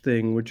coach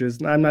thing, which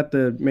is, I'm not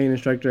the main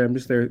instructor. I'm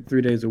just there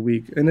 3 days a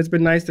week. And it's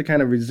been nice to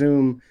kind of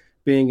resume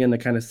being in the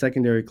kind of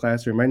secondary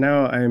classroom. Right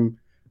now I'm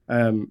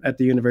at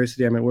the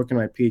university, I'm working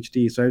on my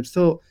PhD.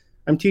 So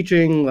I'm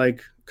teaching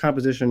like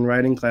composition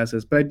writing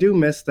classes, but I do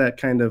miss that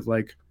kind of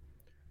like,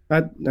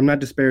 I'm not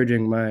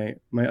disparaging my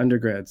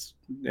undergrads,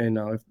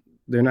 if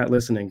they're not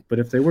listening, but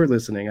if they were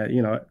listening, I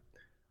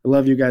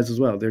love you guys as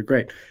well. They're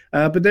great.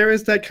 But there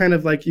is that kind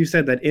of, like you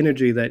said, that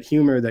energy, that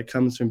humor that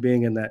comes from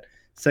being in that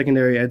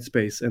secondary ed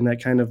space, and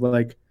that kind of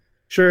like,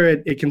 sure,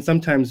 it can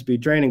sometimes be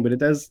draining, but it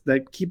does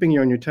that keeping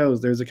you on your toes.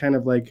 There's a kind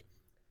of like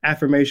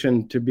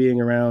affirmation to being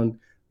around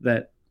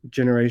that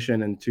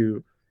generation and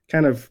to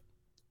kind of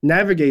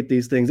navigate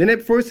these things. And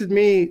it forces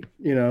me,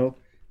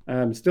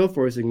 still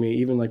forcing me,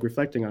 even like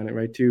reflecting on it,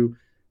 right, to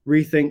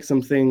rethink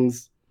some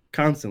things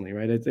constantly,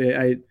 right?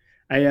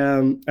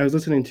 I was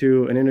listening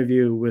to an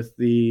interview with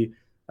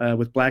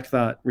Black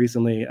Thought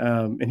recently,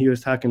 and he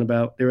was talking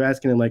about, they were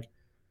asking him like,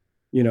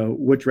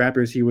 which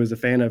rappers he was a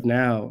fan of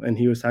now, and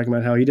he was talking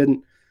about how he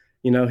didn't,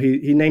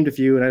 he named a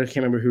few, and I can't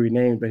remember who he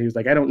named, but he was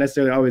like, I don't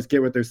necessarily always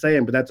get what they're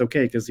saying, but that's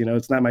okay, because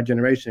it's not my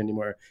generation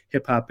anymore.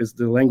 Hip hop is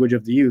the language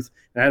of the youth,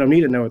 and I don't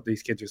need to know what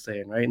these kids are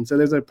saying, right? And so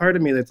there's a part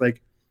of me that's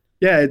like,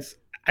 yeah,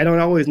 I don't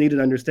always need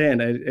to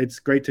understand. It's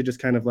great to just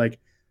kind of like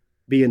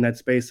be in that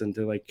space and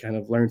to like kind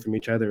of learn from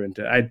each other. And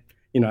I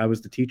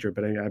was the teacher,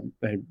 but I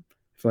feel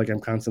like I'm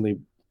constantly,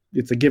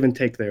 it's a give and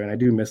take there. And I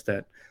do miss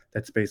that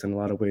that space in a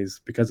lot of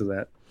ways because of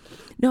that.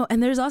 No,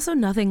 and there's also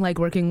nothing like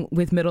working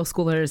with middle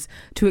schoolers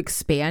to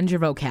expand your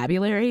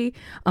vocabulary,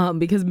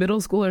 because middle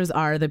schoolers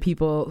are the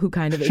people who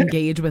kind of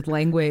engage with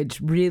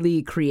language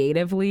really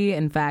creatively.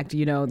 In fact,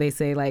 they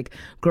say like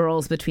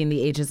girls between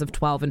the ages of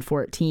 12 and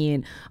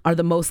 14 are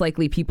the most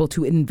likely people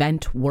to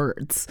invent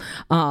words.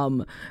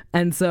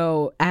 And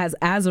so as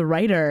a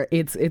writer,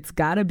 it's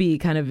got to be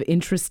kind of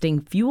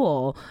interesting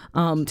fuel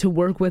to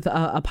work with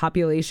a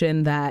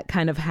population that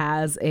kind of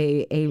has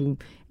a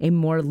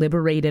more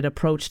liberated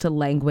approach to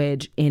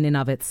language in and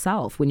of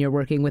itself when you're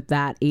working with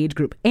that age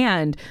group.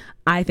 And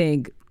I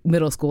think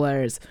middle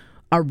schoolers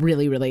are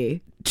really,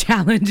 really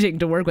challenging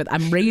to work with.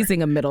 I'm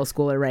raising a middle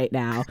schooler right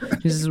now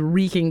who's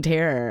wreaking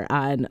terror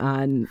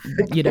on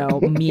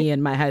me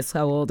and my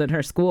household and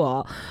her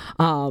school.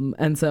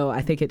 And so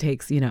I think it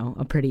takes,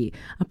 a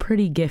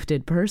pretty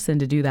gifted person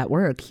to do that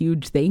work.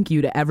 Huge thank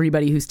you to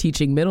everybody who's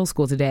teaching middle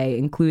school today,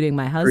 including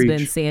my husband,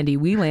 Preach. Sandy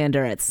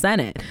Wielander at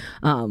Senate.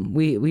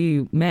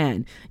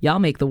 Man, y'all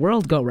make the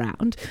world go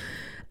round.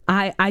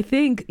 I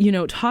think,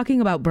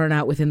 talking about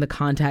burnout within the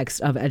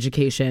context of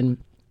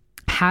education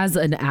has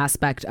an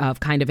aspect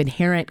of kind of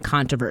inherent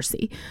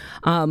controversy,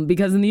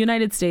 because in the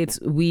United States,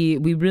 we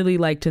really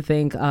like to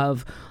think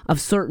of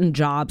certain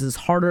jobs as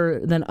harder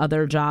than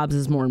other jobs,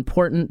 as more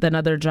important than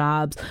other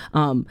jobs.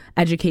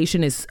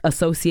 Education is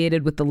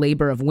associated with the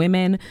labor of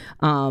women,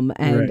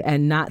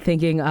 and not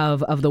thinking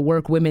of the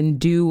work women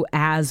do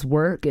as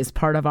work is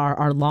part of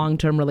our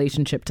long-term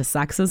relationship to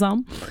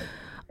sexism.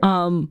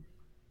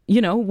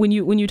 When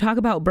you talk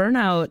about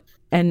burnout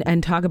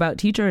and talk about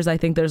teachers, I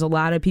think there's a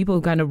lot of people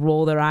who kind of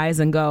roll their eyes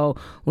and go,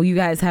 well, you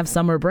guys have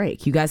summer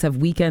break. You guys have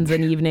weekends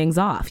and evenings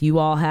off. You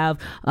all have,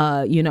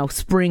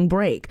 spring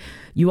break.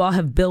 You all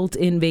have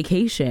built-in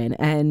vacation.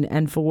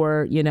 And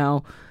for,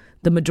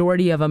 the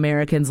majority of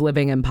Americans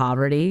living in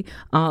poverty,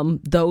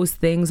 those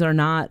things are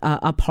not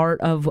a part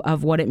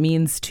of what it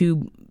means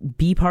to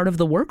be part of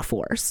the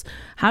workforce.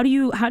 How do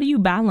you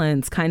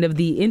balance kind of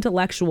the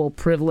intellectual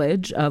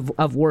privilege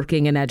of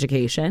working in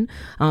education,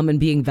 and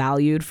being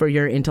valued for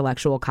your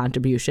intellectual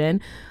contribution,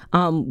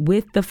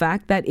 with the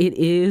fact that it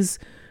is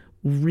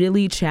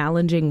really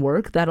challenging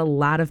work that a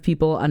lot of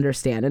people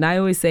understand? And I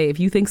always say, if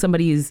you think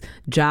somebody's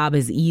job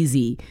is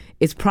easy,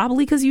 it's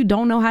probably because you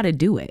don't know how to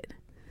do it.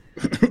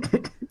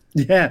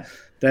 Yeah,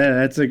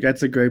 that's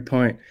a great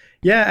point.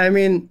 Yeah, I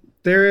mean,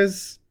 there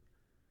is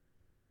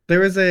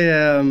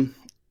a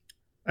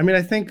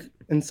I think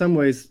in some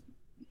ways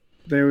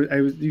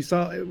you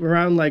saw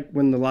around like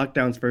when the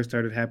lockdowns first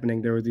started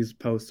happening, there were these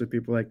posts of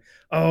people like,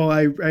 oh,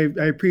 I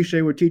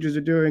appreciate what teachers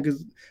are doing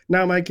because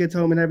now my kid's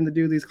home and having to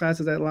do these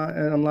classes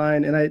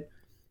online, and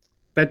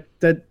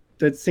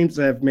that seems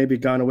to have maybe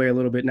gone away a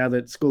little bit now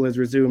that school has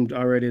resumed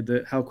already.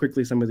 How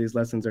quickly some of these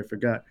lessons are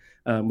forgot,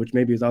 which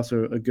maybe is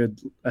also a good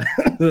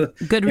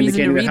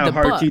reason to read how the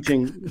hard book.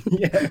 Teaching,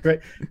 yeah, right,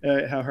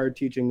 how hard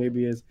teaching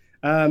maybe is.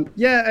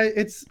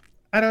 It's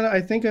I don't know.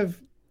 I think of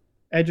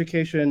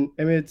education.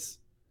 I mean, it's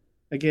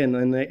again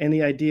in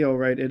the ideal,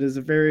 right? It is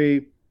a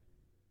very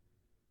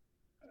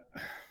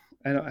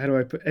how do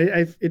I put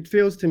it? It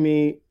feels to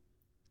me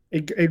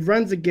it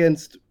runs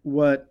against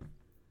what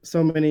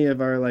so many of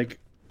our like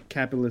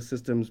capitalist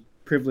systems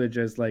privilege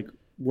as like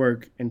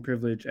work, and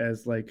privilege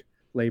as like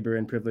labor,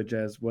 and privilege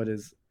as what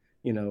is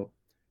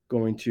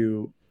going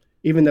to,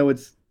 even though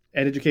it's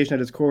education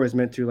at its core is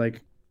meant to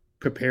like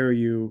prepare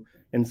you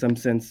in some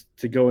sense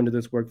to go into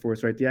this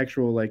workforce, right? The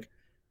actual like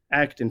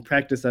act and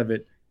practice of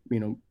it,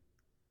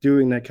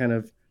 doing that kind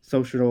of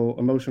social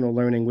emotional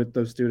learning with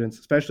those students,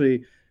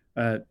 especially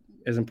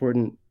as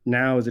important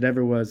now as it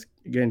ever was,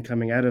 again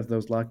coming out of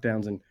those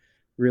lockdowns, and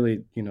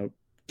really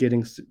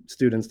getting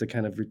students to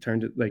kind of return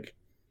to like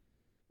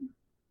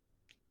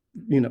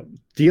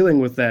dealing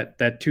with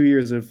that 2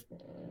 years of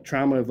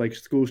trauma of like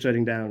school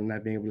shutting down and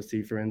not being able to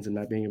see friends and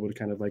not being able to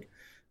kind of like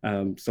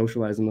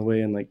socialize in the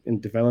way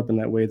and develop in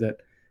that way that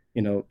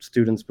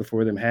students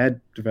before them had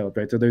developed,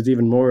 right? So there's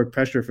even more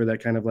pressure for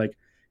that kind of like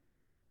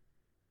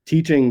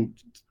teaching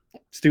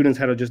students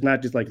how to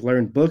not just like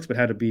learn books, but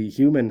how to be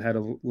human, how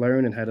to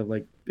learn and how to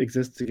like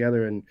exist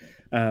together. And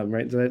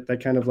right, so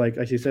that kind of like,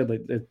 as you said,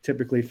 like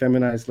typically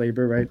feminized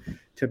labor, right?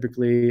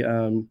 Typically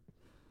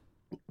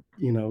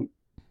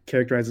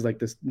characterizes like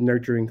this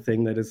nurturing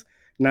thing that is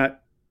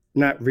not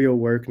real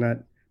work, not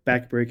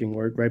backbreaking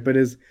work, right? But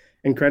is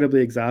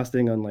incredibly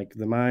exhausting on like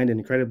the mind and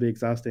incredibly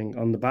exhausting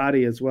on the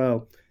body as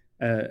well,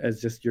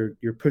 as just you're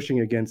pushing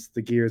against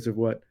the gears of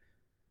what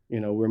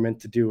we're meant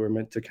to do. We're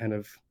meant to kind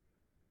of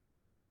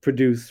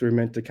produce, we're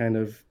meant to kind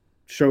of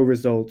show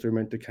results, we're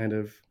meant to kind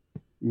of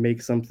make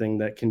something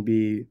that can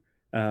be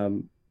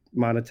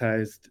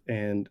monetized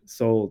and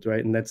sold,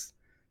 right? And that's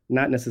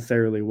not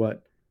necessarily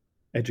what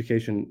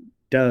education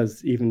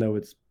does, even though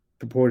it's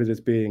purported as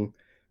being,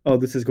 oh,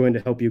 this is going to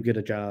help you get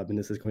a job and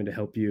this is going to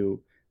help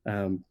you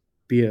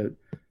be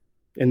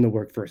in the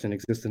workforce and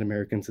exist in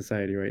American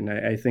society, right? And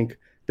I think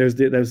there's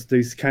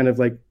these kind of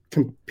like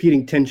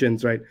competing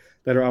tensions, right,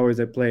 that are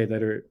always at play,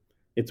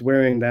 it's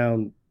wearing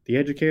down the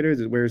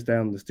educators, it wears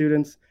down the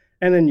students,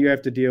 and then you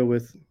have to deal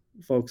with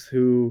folks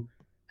who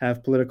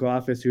have political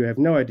office who have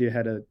no idea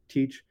how to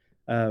teach,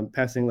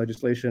 passing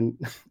legislation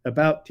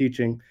about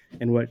teaching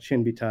and what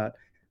shouldn't be taught.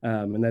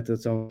 And that's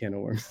its own can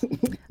of worms.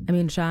 I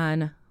mean,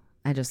 Sean,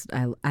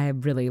 I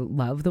really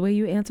love the way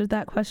you answered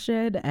that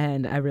question,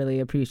 and I really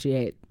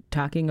appreciate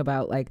talking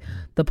about like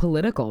the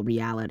political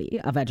reality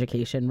of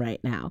education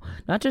right now,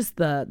 not just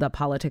the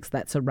politics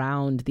that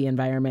surround the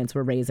environments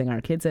we're raising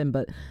our kids in,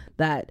 but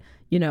that,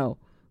 you know,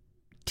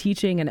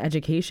 teaching and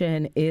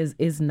education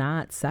is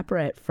not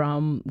separate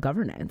from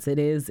governance. It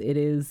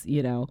is,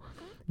 you know,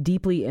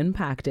 deeply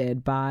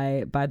impacted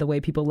by the way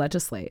people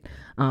legislate,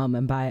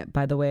 and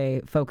by the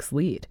way folks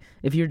lead.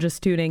 If you're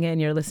just tuning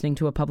in, you're listening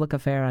to A Public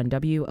Affair on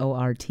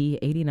WORT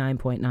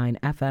 89.9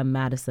 FM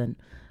Madison.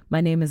 My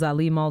name is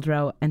Ali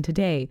Muldrow, and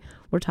today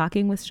we're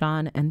talking with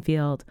Sean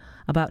Enfield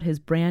about his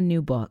brand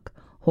new book,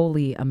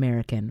 Holy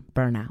American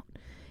Burnout.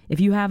 If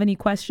you have any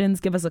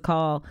questions, give us a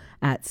call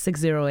at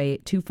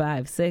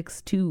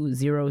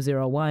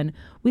 608-256-2001.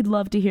 We'd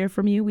love to hear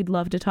from you. We'd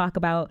love to talk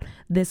about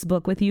this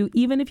book with you,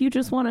 even if you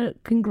just want to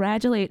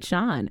congratulate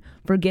Sean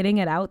for getting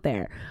it out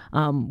there.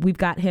 We've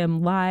got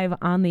him live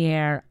on the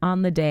air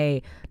on the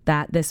day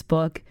that this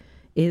book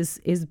is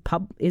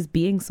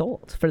being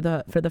sold for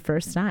the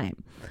first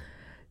time.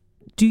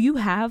 Do you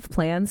have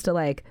plans to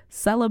like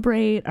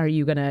celebrate? Are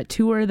you going to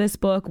tour this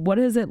book? What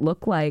does it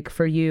look like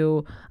for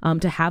you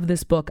to have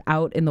this book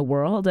out in the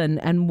world?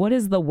 And what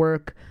is the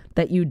work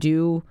that you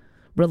do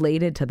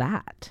related to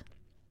that?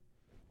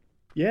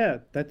 Yeah,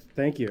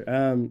 thank you.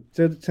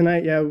 So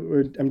tonight,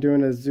 I'm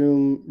doing a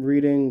Zoom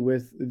reading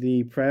with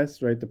the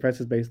press, right? The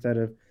press is based out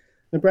of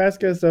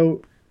Nebraska.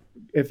 So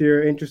if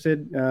you're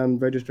interested,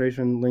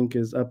 registration link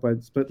is up at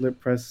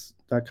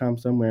splitlippress.com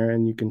somewhere,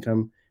 and you can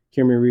come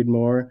hear me read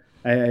more.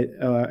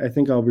 I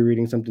think I'll be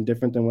reading something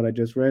different than what I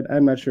just read.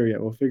 I'm not sure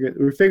yet.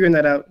 We're figuring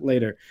that out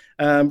later.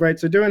 Right.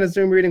 So doing a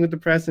Zoom reading with the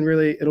press, and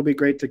really it'll be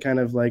great to kind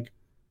of like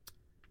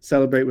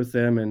celebrate with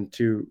them and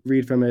to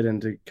read from it,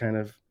 and to kind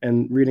of,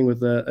 and reading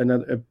with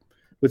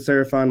with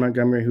Sarah Fawn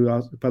Montgomery, who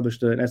also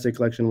published an essay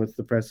collection with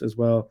the press as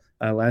well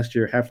last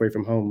year, Halfway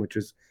from Home, which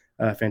is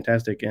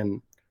fantastic,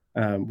 and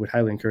would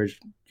highly encourage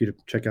you to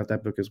check out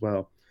that book as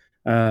well.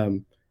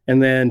 And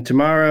then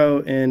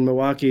tomorrow in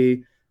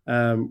Milwaukee,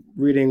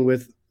 reading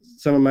with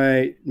some of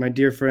my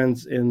dear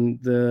friends in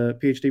the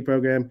PhD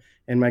program,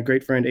 and my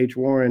great friend H.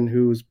 Warren,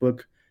 whose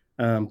book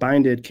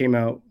Binded came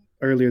out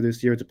earlier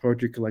this year. It's a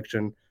poetry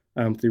collection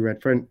through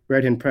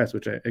Red Hen Press,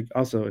 which I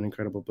also an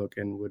incredible book,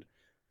 and would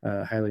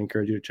highly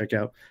encourage you to check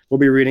out. We'll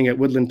be reading at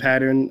Woodland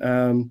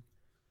Pattern.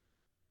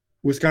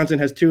 Wisconsin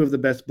has two of the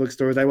best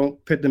bookstores. I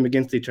won't pit them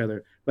against each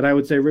other, but I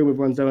would say Room of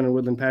One's Own and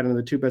Woodland Pattern are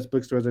the two best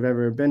bookstores I've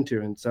ever been to.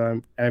 And so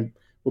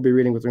we'll be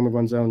reading with Room of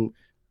One's Own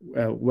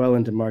well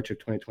into March of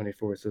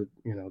 2024. So,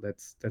 you know,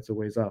 that's a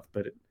ways off,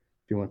 but if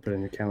you want to put it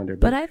in your calendar.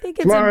 But I think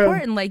it's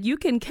important. Like, you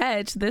can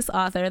catch this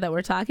author that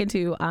we're talking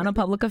to on A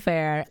Public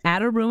Affair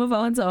at a Room of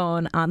One's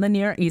Own on the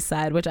Near East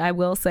Side, which I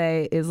will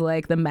say is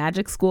like the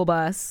magic school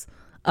bus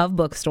of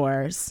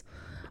bookstores.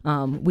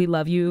 We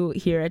love you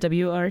here at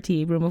WORT,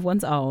 Room of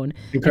One's Own.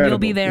 Incredible. And you'll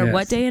be there, yes.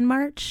 What day in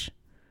March?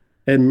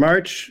 In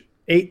March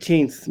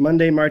 18th,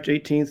 Monday, March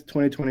 18th,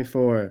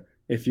 2024.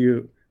 If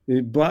you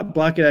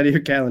block it out of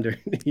your calendar.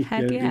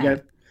 Heck yeah. You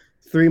got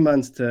 3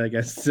 months to, I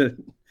guess,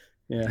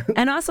 yeah.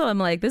 And also, I'm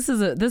like, this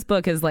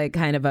book is like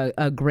kind of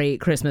a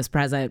great Christmas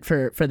present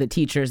for the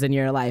teachers in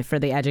your life, for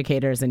the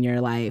educators in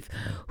your life.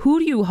 Who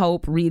do you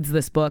hope reads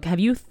this book? Have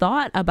you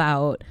thought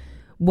about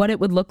what it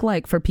would look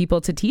like for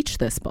people to teach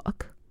this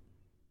book?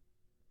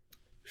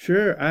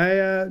 Sure.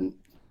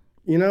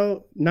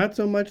 Not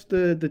so much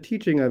the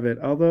teaching of it,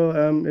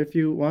 although if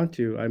you want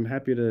to, I'm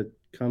happy to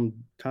come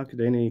talk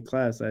to any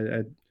class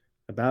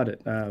about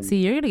it. See,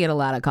 you're going to get a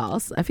lot of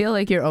calls. I feel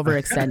like you're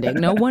overextending.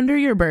 No wonder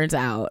you're burnt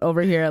out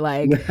over here,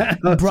 like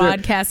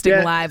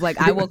broadcasting live. Like,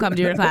 I will come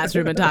to your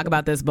classroom and talk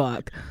about this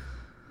book.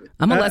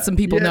 I'm going to let some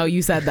people know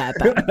you said that,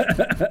 though.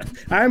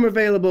 I'm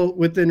available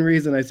within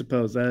reason, I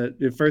suppose.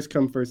 First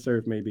come, first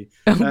serve, maybe.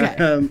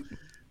 Okay.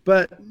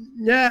 But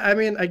yeah, I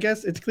mean, I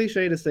guess it's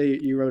cliche to say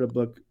you wrote a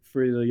book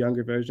for the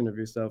younger version of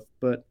yourself.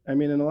 But I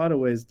mean, in a lot of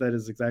ways, that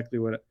is exactly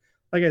what,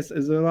 I guess,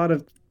 there's a lot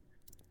of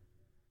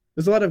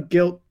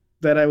guilt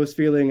that I was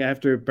feeling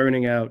after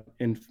burning out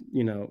and,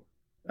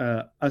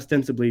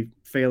 ostensibly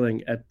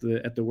failing at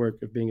the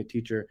work of being a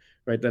teacher,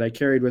 right? That I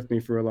carried with me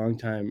for a long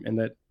time, and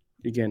that,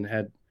 again,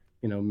 had,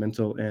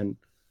 mental, and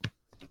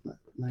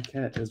my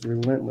cat is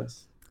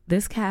relentless.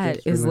 This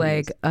cat is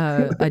like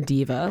a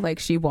diva. Like,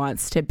 she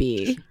wants to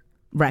be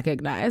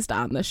recognized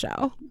on the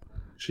show.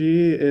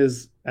 She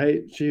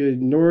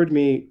ignored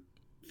me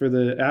for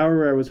the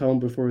hour I was home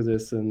before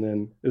this, and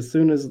then as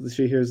soon as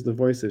she hears the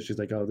voices, she's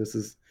like, "Oh, this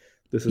is."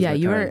 Yeah,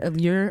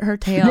 her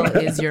tail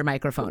is your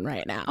microphone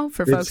right now.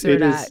 For folks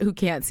who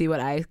can't see what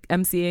I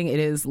am seeing, it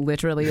is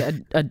literally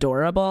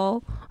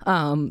adorable.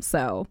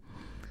 So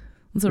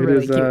it's a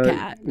really cute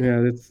cat.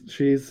 Yeah,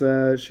 she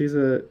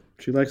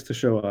likes to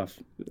show off.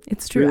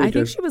 It's true. Really, I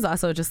think she was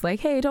also just like,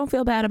 "Hey, don't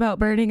feel bad about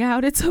burning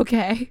out. It's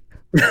okay."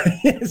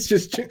 It's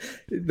just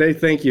they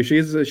thank you.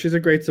 She's a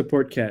great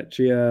support cat.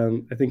 She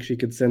I think she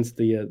could sense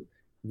the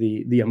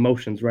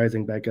emotions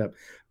rising back up.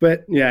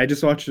 But yeah, I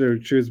just watched her.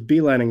 She was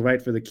beelining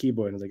right for the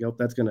keyboard. And I was like, oh,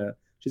 that's gonna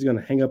she's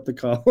gonna hang up the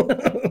call.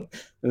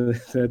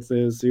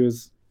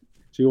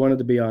 She wanted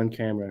to be on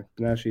camera.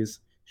 Now she's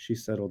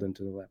settled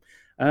into the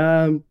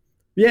lab.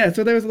 Yeah,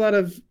 so there was a lot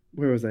of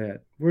where was I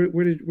at? Where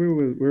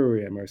were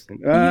we at, Marston?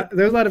 There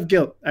was a lot of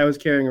guilt I was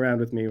carrying around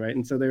with me, right?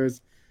 And so there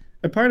was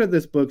a part of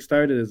this book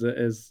started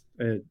as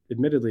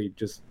admittedly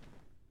just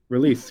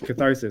release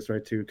catharsis,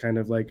 right? To kind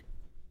of like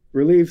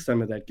relieve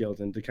some of that guilt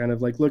and to kind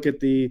of like look at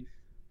the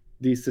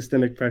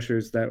systemic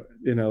pressures that,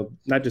 you know,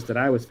 not just that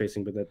I was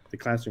facing, but that the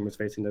classroom was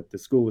facing, that the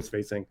school was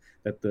facing,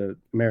 that the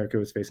America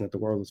was facing, that the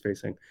world was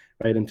facing,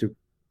 right? And to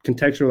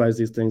contextualize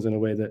these things in a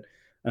way that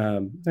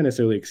not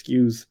necessarily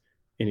excuse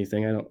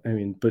anything.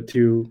 But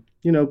to,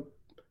 you know,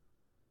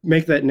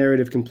 make that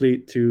narrative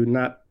complete, to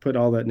not put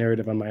all that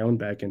narrative on my own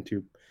back and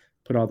to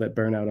put all that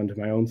burnout onto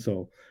my own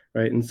soul,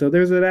 right? And so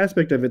there's an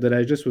aspect of it that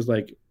I just was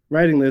like,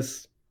 writing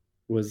this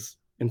was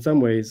in some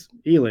ways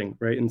healing,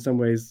 right? In some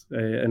ways,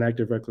 an act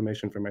of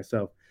reclamation for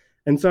myself.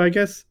 And so I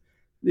guess,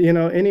 you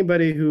know,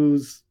 anybody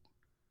who's,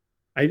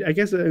 I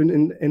guess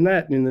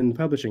in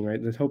publishing,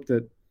 right? There's hope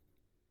that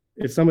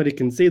if somebody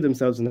can see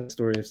themselves in that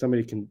story, if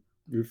somebody can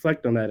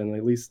reflect on that and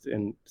at least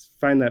and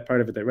find that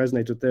part of it that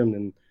resonates with them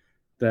and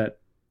that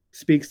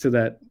speaks to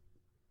that,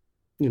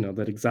 you know,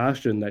 that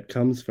exhaustion that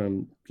comes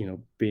from, you know,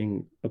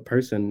 being a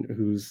person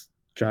whose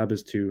job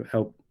is to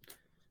help,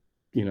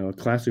 you know, a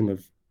classroom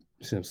of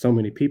so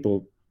many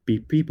people be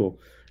people,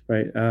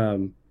 right?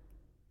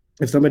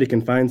 If somebody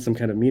can find some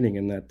kind of meaning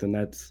in that, then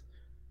that's,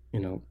 you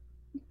know,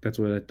 that's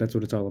what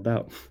it's all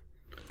about.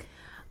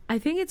 I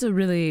think it's a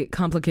really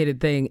complicated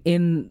thing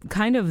in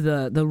kind of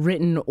the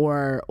written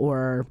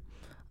or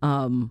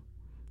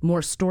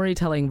more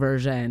storytelling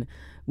version.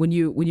 When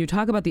you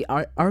talk about the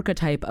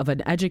archetype of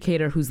an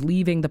educator who's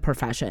leaving the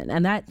profession,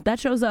 and that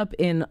shows up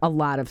in a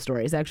lot of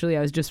stories. Actually,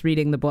 I was just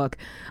reading the book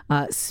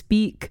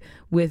Speak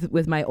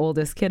with my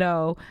oldest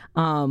kiddo.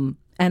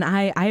 And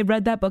I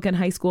read that book in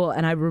high school,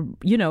 and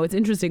it's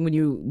interesting when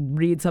you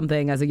read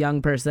something as a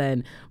young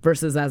person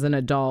versus as an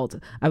adult.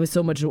 I was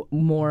so much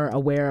more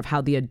aware of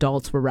how the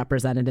adults were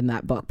represented in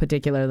that book,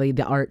 particularly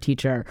the art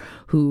teacher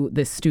who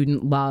this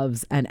student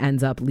loves and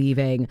ends up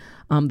leaving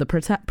the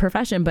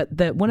profession.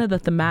 But one of the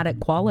thematic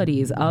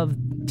qualities of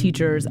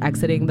teachers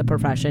exiting the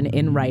profession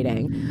in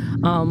writing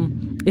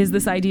is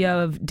this idea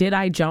of, did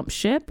I jump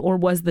ship or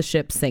was the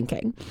ship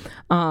sinking?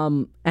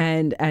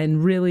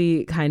 And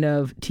really kind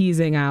of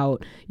teasing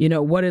out, you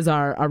know, what is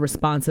our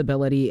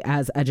responsibility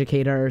as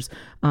educators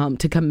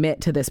to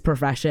commit to this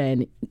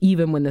profession,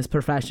 even when this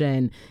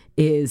profession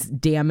is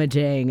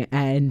damaging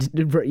and,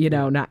 you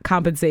know, not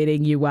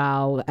compensating you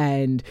well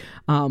and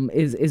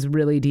is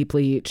really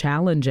deeply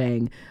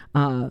challenging.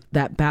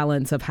 That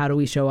balance of how do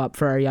we show up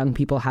for our young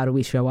people? How do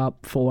we show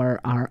up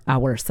for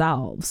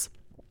ourselves?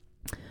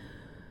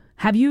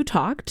 Have you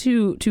talked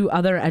to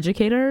other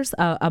educators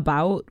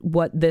about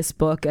what this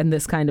book and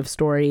this kind of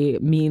story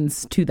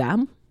means to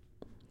them?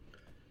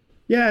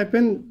 Yeah,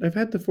 I've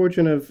had the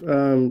fortune of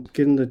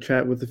getting to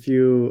chat with a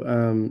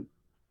few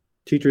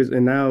teachers,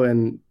 and now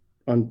I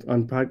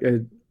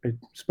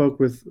spoke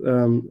with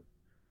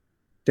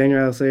Daniel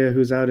Alsea,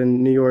 who's out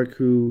in New York,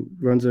 who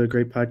runs a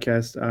great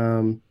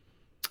podcast,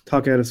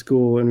 Talk Out of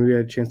School, and we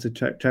had a chance to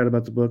chat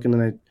about the book, and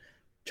then I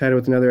chatted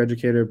with another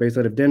educator based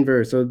out of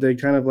Denver. So they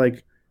kind of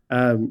like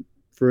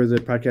for the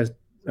podcast,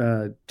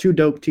 Two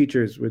Dope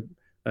Teachers with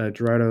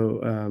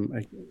Gerardo,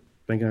 I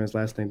blanking on his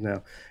last name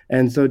now,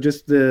 and so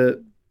just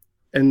the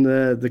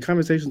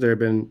conversations there have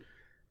been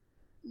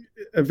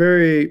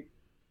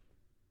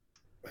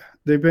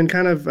they've been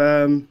kind of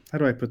how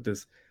do I put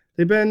this?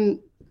 They've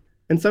been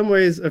in some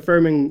ways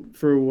affirming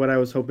for what I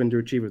was hoping to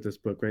achieve with this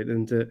book, right?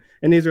 And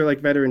these are like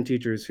veteran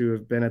teachers who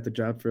have been at the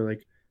job for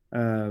like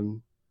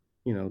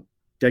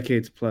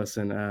decades plus,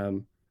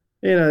 and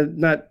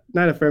not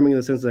affirming in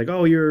the sense like,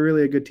 oh, you're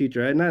really a good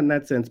teacher, right? Not in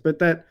that sense, but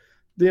that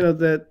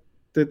that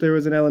there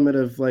was an element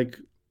of like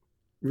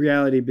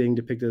reality being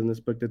depicted in this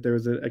book, that there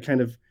was a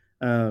kind of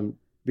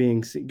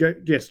being seen.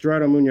 Yes,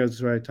 Gerardo Munoz is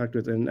who I talked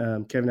with,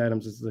 and Kevin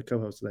Adams is the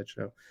co-host of that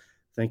show.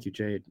 Thank you,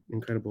 Jade.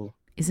 Incredible.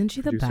 Isn't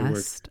she the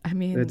best? Work. I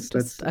mean,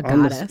 that's a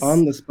goddess.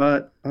 On the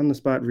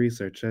spot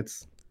research.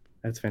 That's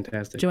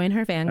fantastic. Join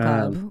her fan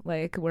club.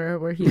 Like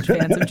we're huge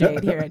fans of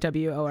Jade here at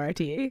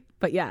WORT.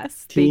 But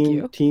yes, thank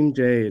you. Team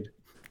Jade.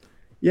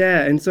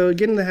 Yeah, and so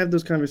getting to have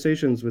those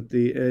conversations with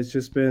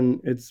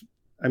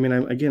I'm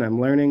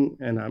learning,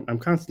 and I'm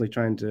constantly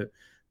trying to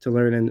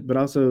learn, but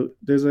also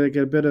there's like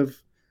a bit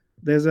of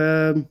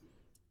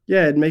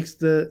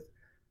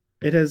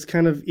it has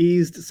kind of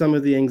eased some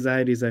of the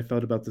anxieties I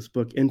felt about this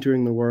book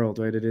entering the world,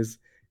 right? It is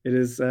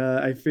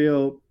I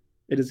feel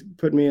it has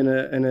put me in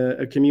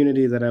a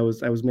community that I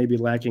was maybe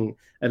lacking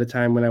at a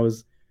time when I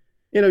was,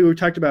 we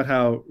talked about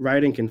how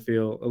writing can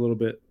feel a little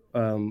bit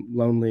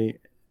lonely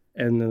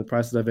and in the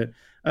process of it.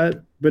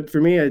 But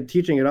for me,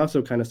 teaching, it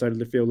also kind of started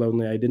to feel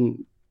lonely. I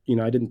didn't,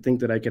 I didn't think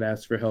that I could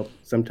ask for help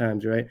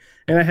sometimes, right?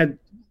 And I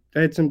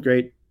had some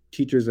great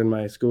teachers in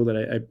my school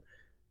that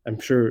I'm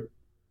sure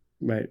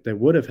that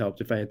would have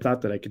helped if I had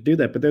thought that I could do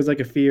that. But there's like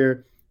a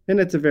fear, and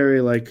it's a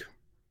very like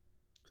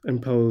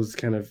imposed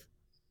kind of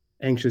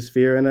anxious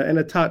fear and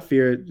a taught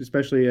fear,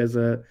 especially as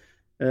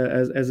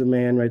as a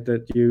man, right?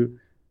 That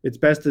it's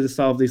best to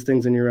solve these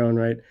things on your own,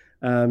 right?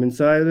 And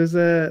so there's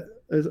a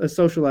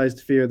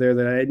socialized fear there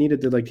that I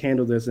needed to like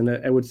handle this, and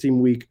I would seem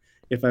weak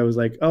if I was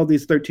like, oh,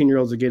 these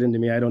 13-year-olds are getting to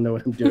me. I don't know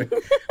what I'm doing.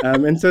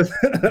 And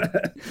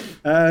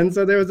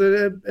so there was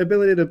an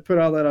ability to put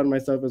all that on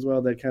myself as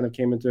well that kind of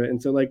came into it.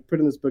 And so like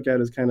putting this book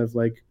out is kind of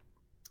like,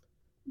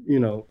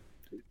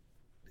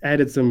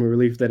 added some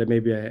relief that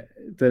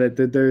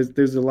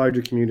there's a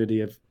larger community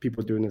of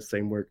people doing the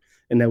same work,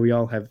 and that we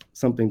all have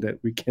something that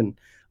we can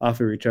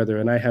offer each other.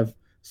 And I have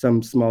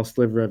some small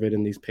sliver of it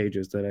in these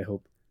pages that I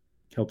hope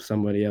help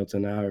somebody else.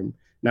 And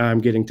now I'm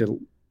getting to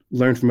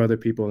learn from other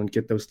people and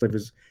get those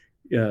slivers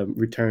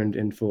returned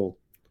in full.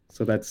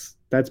 So that's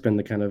been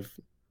the kind of,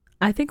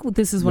 I think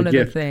this is one of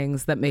the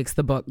things that makes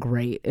the book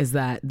great, is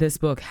that this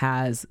book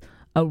has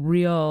a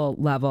real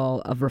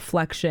level of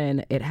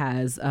reflection. It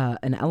has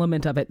an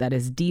element of it that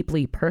is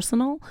deeply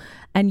personal,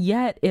 and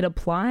yet it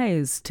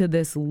applies to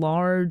this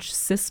large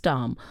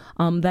system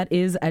that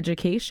is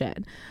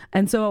education.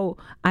 And so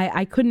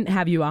I couldn't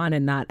have you on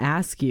and not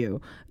ask you,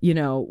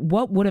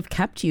 what would have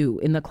kept you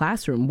in the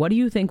classroom? What do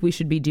you think we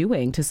should be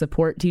doing to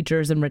support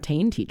teachers and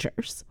retain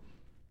teachers?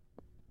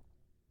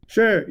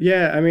 Sure.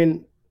 Yeah.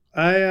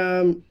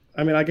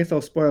 I guess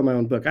I'll spoil my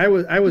own book. I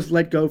was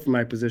let go from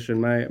my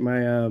position.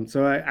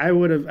 So I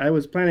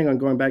was planning on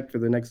going back for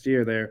the next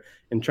year there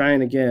and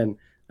trying again.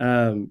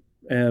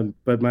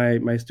 But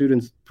my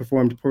students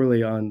performed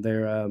poorly on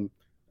their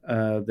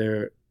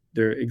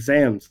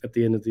exams at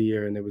the end of the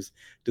year, and it was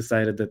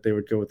decided that they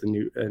would go with a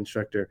new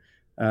instructor.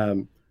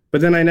 But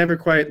then I never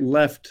quite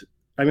left.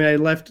 I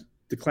left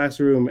the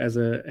classroom as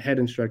a head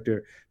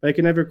instructor, but I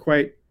could never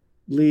quite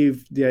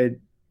leave the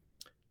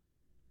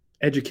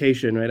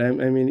education, right?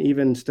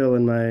 Even still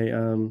in my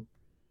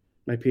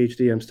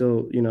PhD, I'm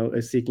still,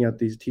 seeking out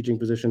these teaching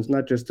positions,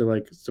 not just to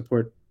like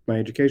support my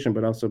education,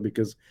 but also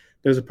because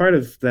there's a part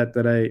of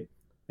that I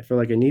feel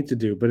like I need to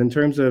do. But in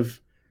terms of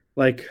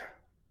like,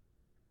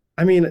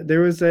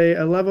 there was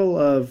a level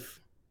of,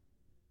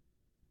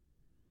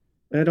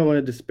 I don't want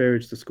to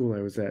disparage the school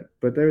I was at,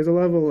 but there was a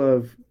level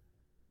of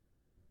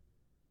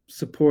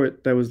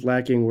support that was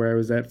lacking where I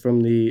was at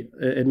from the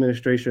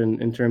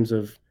administration in terms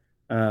of,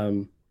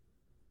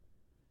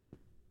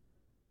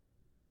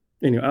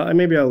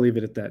 maybe I'll leave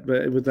it at that.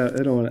 But without,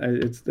 I don't want.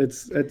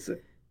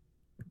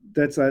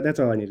 That's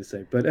all I need to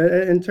say. But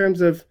in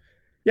terms of,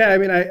 yeah,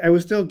 I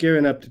was still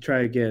gearing up to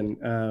try again.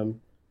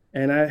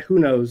 And who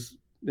knows?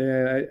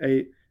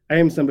 I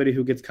am somebody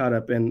who gets caught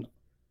up in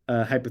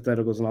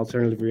hypotheticals and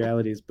alternative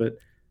realities. But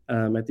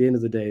at the end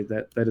of the day,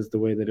 that is the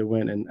way that it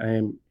went, and I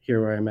am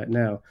here where I'm at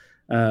now.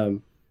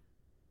 But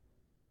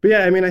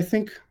yeah, I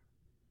think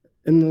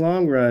in the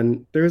long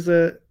run, there's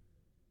a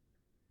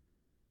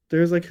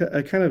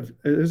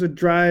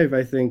drive,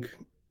 I think,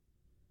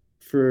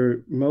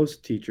 for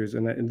most teachers,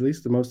 and at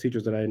least the most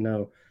teachers that I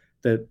know,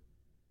 that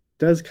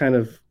does kind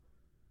of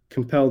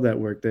compel that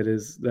work, that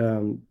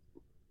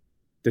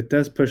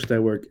does push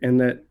that work. And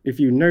that if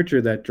you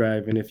nurture that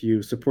drive and if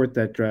you support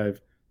that drive,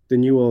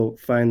 then you will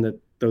find that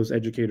those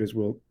educators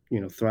will,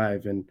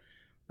 thrive and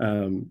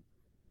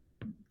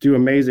do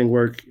amazing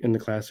work in the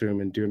classroom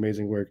and do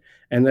amazing work.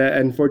 And that,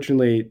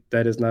 unfortunately,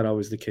 that is not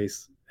always the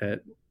case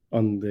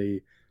on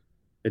the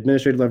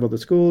administrative level of the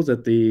schools,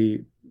 at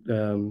the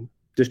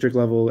district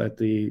level, at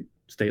the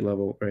state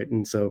level, right?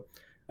 And so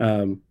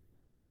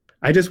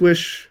I just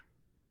wish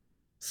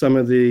some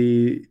of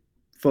the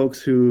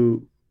folks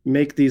who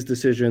make these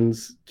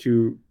decisions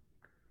to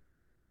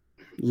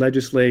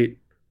legislate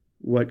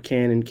what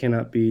can and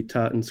cannot be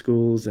taught in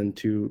schools and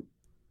to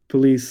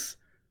police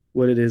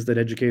what it is that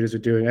educators are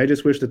doing, I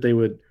just wish that they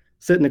would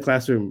sit in the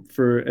classroom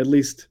for at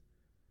least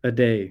a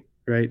day,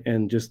 right?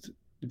 And just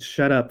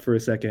shut up for a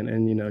second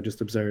and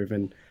just observe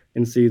and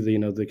see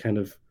the kind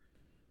of,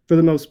 for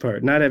the most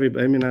part, not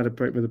everybody, not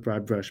with a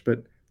broad brush,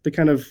 but the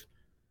kind of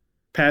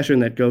passion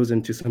that goes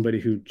into somebody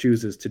who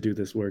chooses to do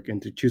this work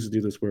and to choose to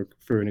do this work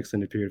for an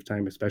extended period of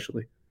time,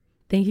 especially.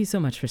 Thank you so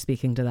much for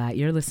speaking to that.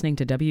 You're listening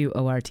to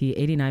WORT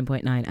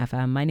 89.9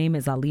 FM. My name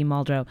is Ali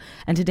Muldrow,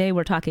 and today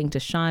we're talking to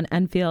Sean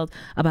Enfield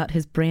about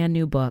his brand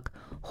new book,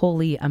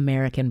 Holy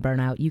American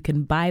Burnout. You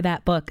can buy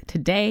that book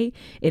today.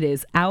 It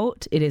is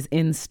out. It is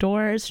in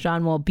stores.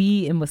 Sean will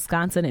be in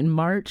Wisconsin in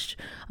March,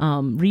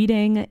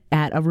 reading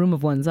at A Room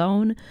of One's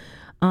Own.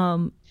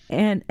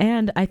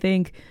 And I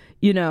think,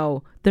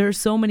 there are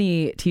so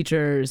many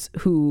teachers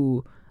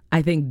who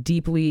I think,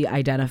 deeply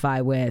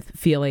identify with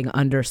feeling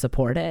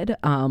undersupported,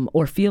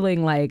 or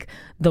feeling like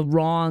the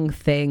wrong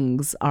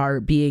things are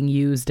being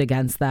used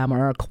against them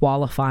or are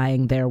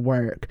qualifying their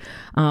work.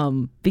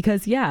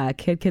 Because, yeah, a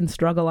kid can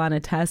struggle on a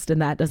test,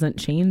 and that doesn't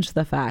change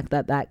the fact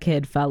that that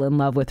kid fell in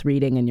love with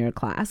reading in your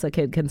class. A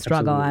kid can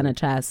struggle on a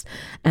test,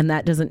 and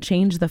that doesn't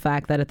change the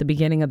fact that at the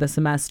beginning of the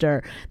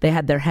semester, they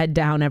had their head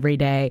down every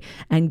day,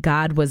 and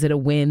God, was it a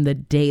win the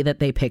day that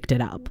they picked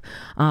it up.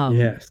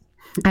 Yes.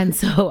 And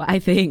so I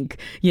think,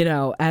 you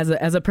know, as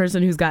a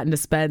person who's gotten to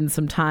spend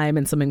some time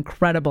in some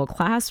incredible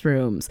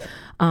classrooms,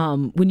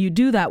 when you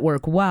do that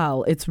work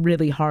well, it's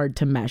really hard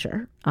to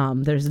measure.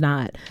 There's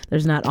not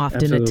often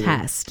Absolutely. a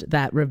test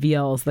that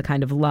reveals the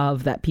kind of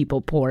love that people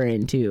pour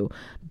into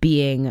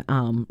being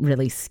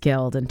really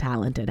skilled and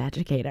talented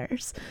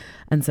educators.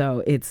 And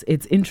so it's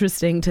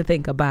interesting to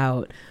think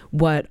about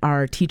what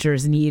our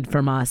teachers need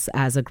from us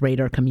as a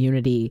greater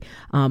community,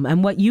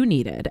 and what you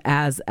needed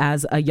as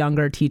a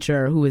younger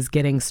teacher who is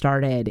getting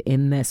started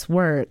in this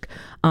work,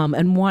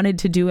 and wanted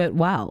to do it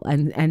well,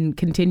 and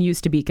continues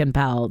to be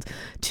compelled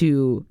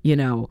to, you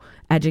know,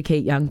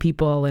 educate young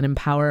people and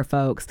empower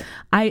folks.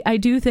 I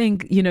do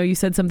think, you know, you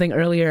said something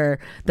earlier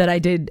that I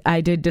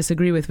did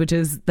disagree with, which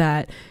is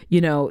that,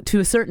 you know, to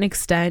a certain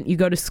extent, you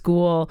go to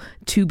school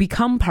to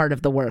become part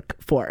of the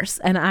workforce.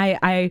 And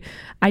I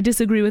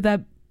disagree with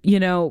that, you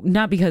know,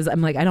 not because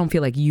I'm like, I don't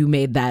feel like you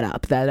made that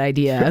up, that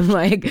idea. I'm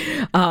like,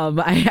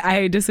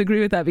 I disagree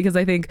with that because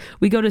I think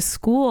we go to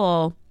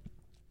school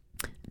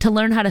to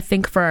learn how to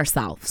think for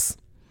ourselves.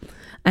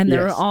 And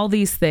there Yes. are all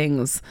these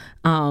things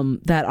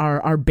that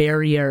are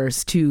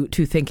barriers to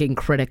thinking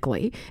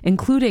critically,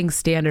 including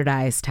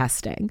standardized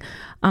testing.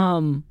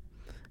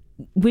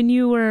 When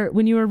you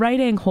were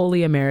writing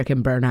Holy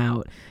American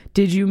Burnout,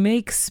 did you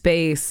make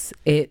space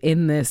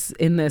in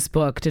this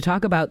book to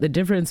talk about the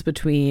difference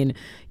between,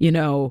 you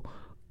know,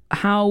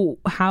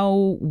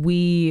 how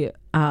we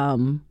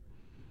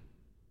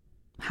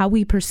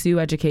pursue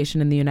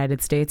education in the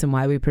United States and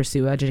why we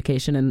pursue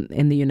education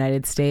in the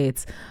United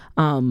States,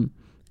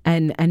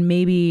 and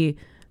maybe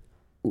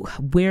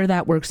where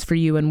that works for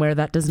you and where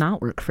that does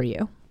not work for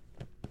you?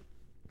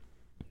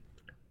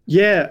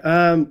 Yeah,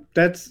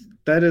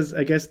 that is,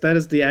 I guess that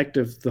is the act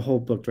of the whole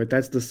book, right?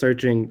 That's the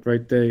searching,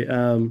 right?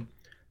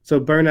 So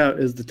burnout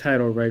is the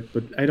title, right?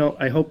 But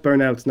I hope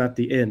burnout's not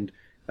the end.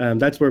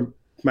 That's where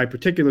my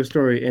particular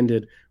story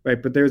ended,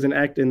 right? But there's an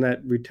act in that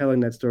retelling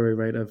that story,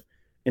 right, of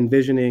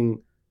envisioning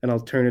an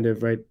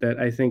alternative, right? That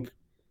I think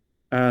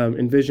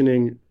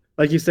envisioning,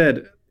 like you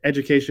said,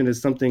 education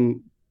is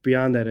something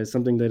beyond that, is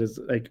something that is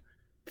like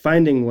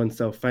finding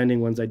oneself,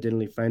 finding one's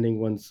identity, finding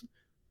one's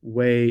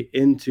way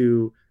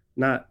into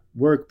not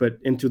work, but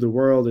into the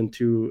world,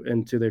 into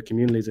their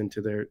communities,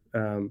 into their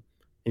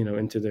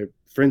into their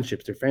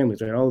friendships, their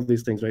families, right? All of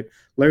these things, right?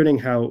 Learning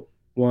how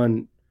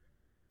one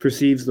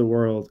perceives the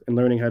world and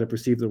learning how to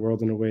perceive the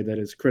world in a way that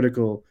is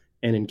critical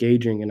and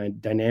engaging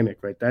and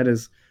dynamic, right? That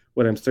is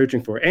what I'm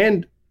searching for.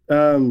 And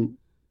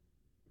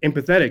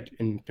empathetic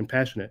and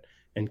compassionate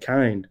and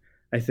kind.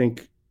 I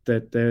think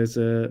that there's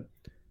a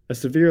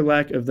severe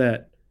lack of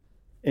that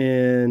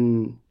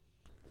in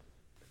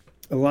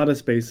a lot of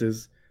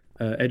spaces,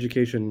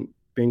 education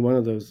being one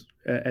of those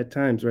at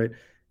times, right?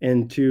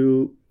 And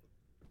to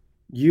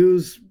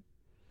use,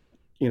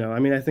 I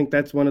mean, I think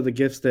that's one of the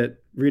gifts that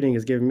reading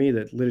has given me,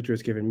 that literature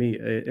has given me,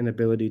 an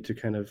ability to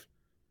kind of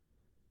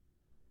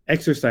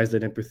exercise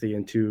that empathy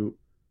and to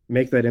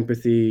make that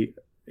empathy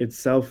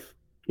itself,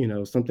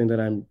 something that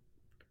I'm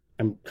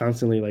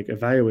constantly like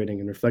evaluating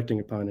and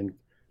reflecting upon and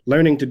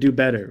learning to do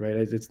better, right?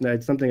 It's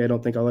something I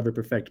don't think I'll ever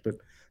perfect, but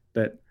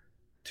that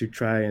to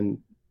try and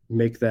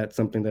make that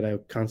something that I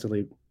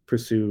constantly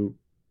pursue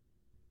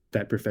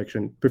that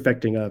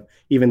perfecting of,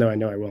 even though I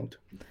know I won't.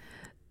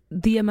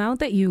 The amount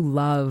that you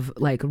love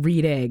like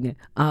reading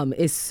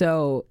is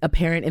so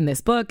apparent in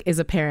this book, is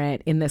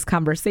apparent in this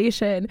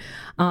conversation.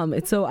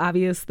 It's so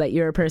obvious that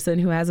you're a person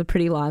who has a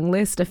pretty long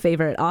list of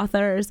favorite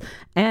authors.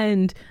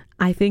 And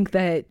I think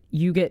that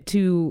you get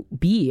to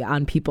be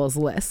on people's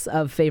lists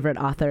of favorite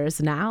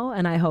authors now.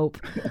 And I hope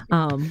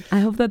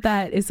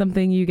that is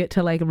something you get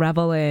to like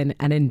revel in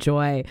and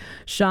enjoy.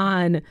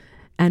 Sean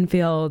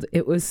Enfield,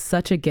 it was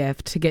such a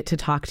gift to get to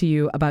talk to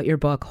you about your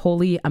book,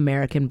 Holy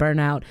American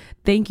Burnout.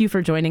 Thank you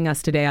for joining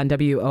us today on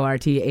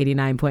WORT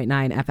 89.9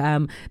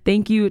 FM.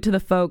 Thank you to the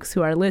folks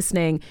who are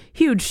listening.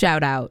 Huge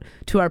shout out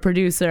to our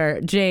producer,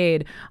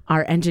 Jade,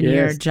 our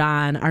engineer,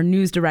 John, our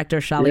news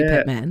director, Shali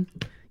Pittman.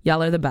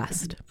 Y'all are the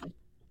best.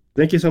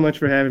 Thank you so much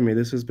for having me.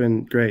 This has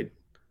been great.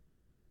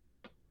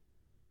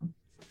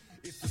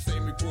 It's the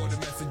same recorded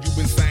message you've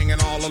been singing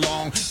all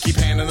along. Keep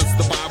handing us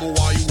the Bible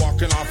while you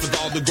walking off with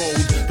all the gold.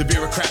 The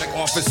bureaucratic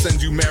office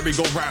sends you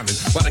merry-go-rounding,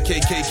 while the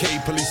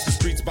KKK police the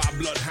streets by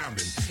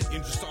bloodhounding.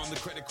 Interest on the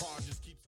credit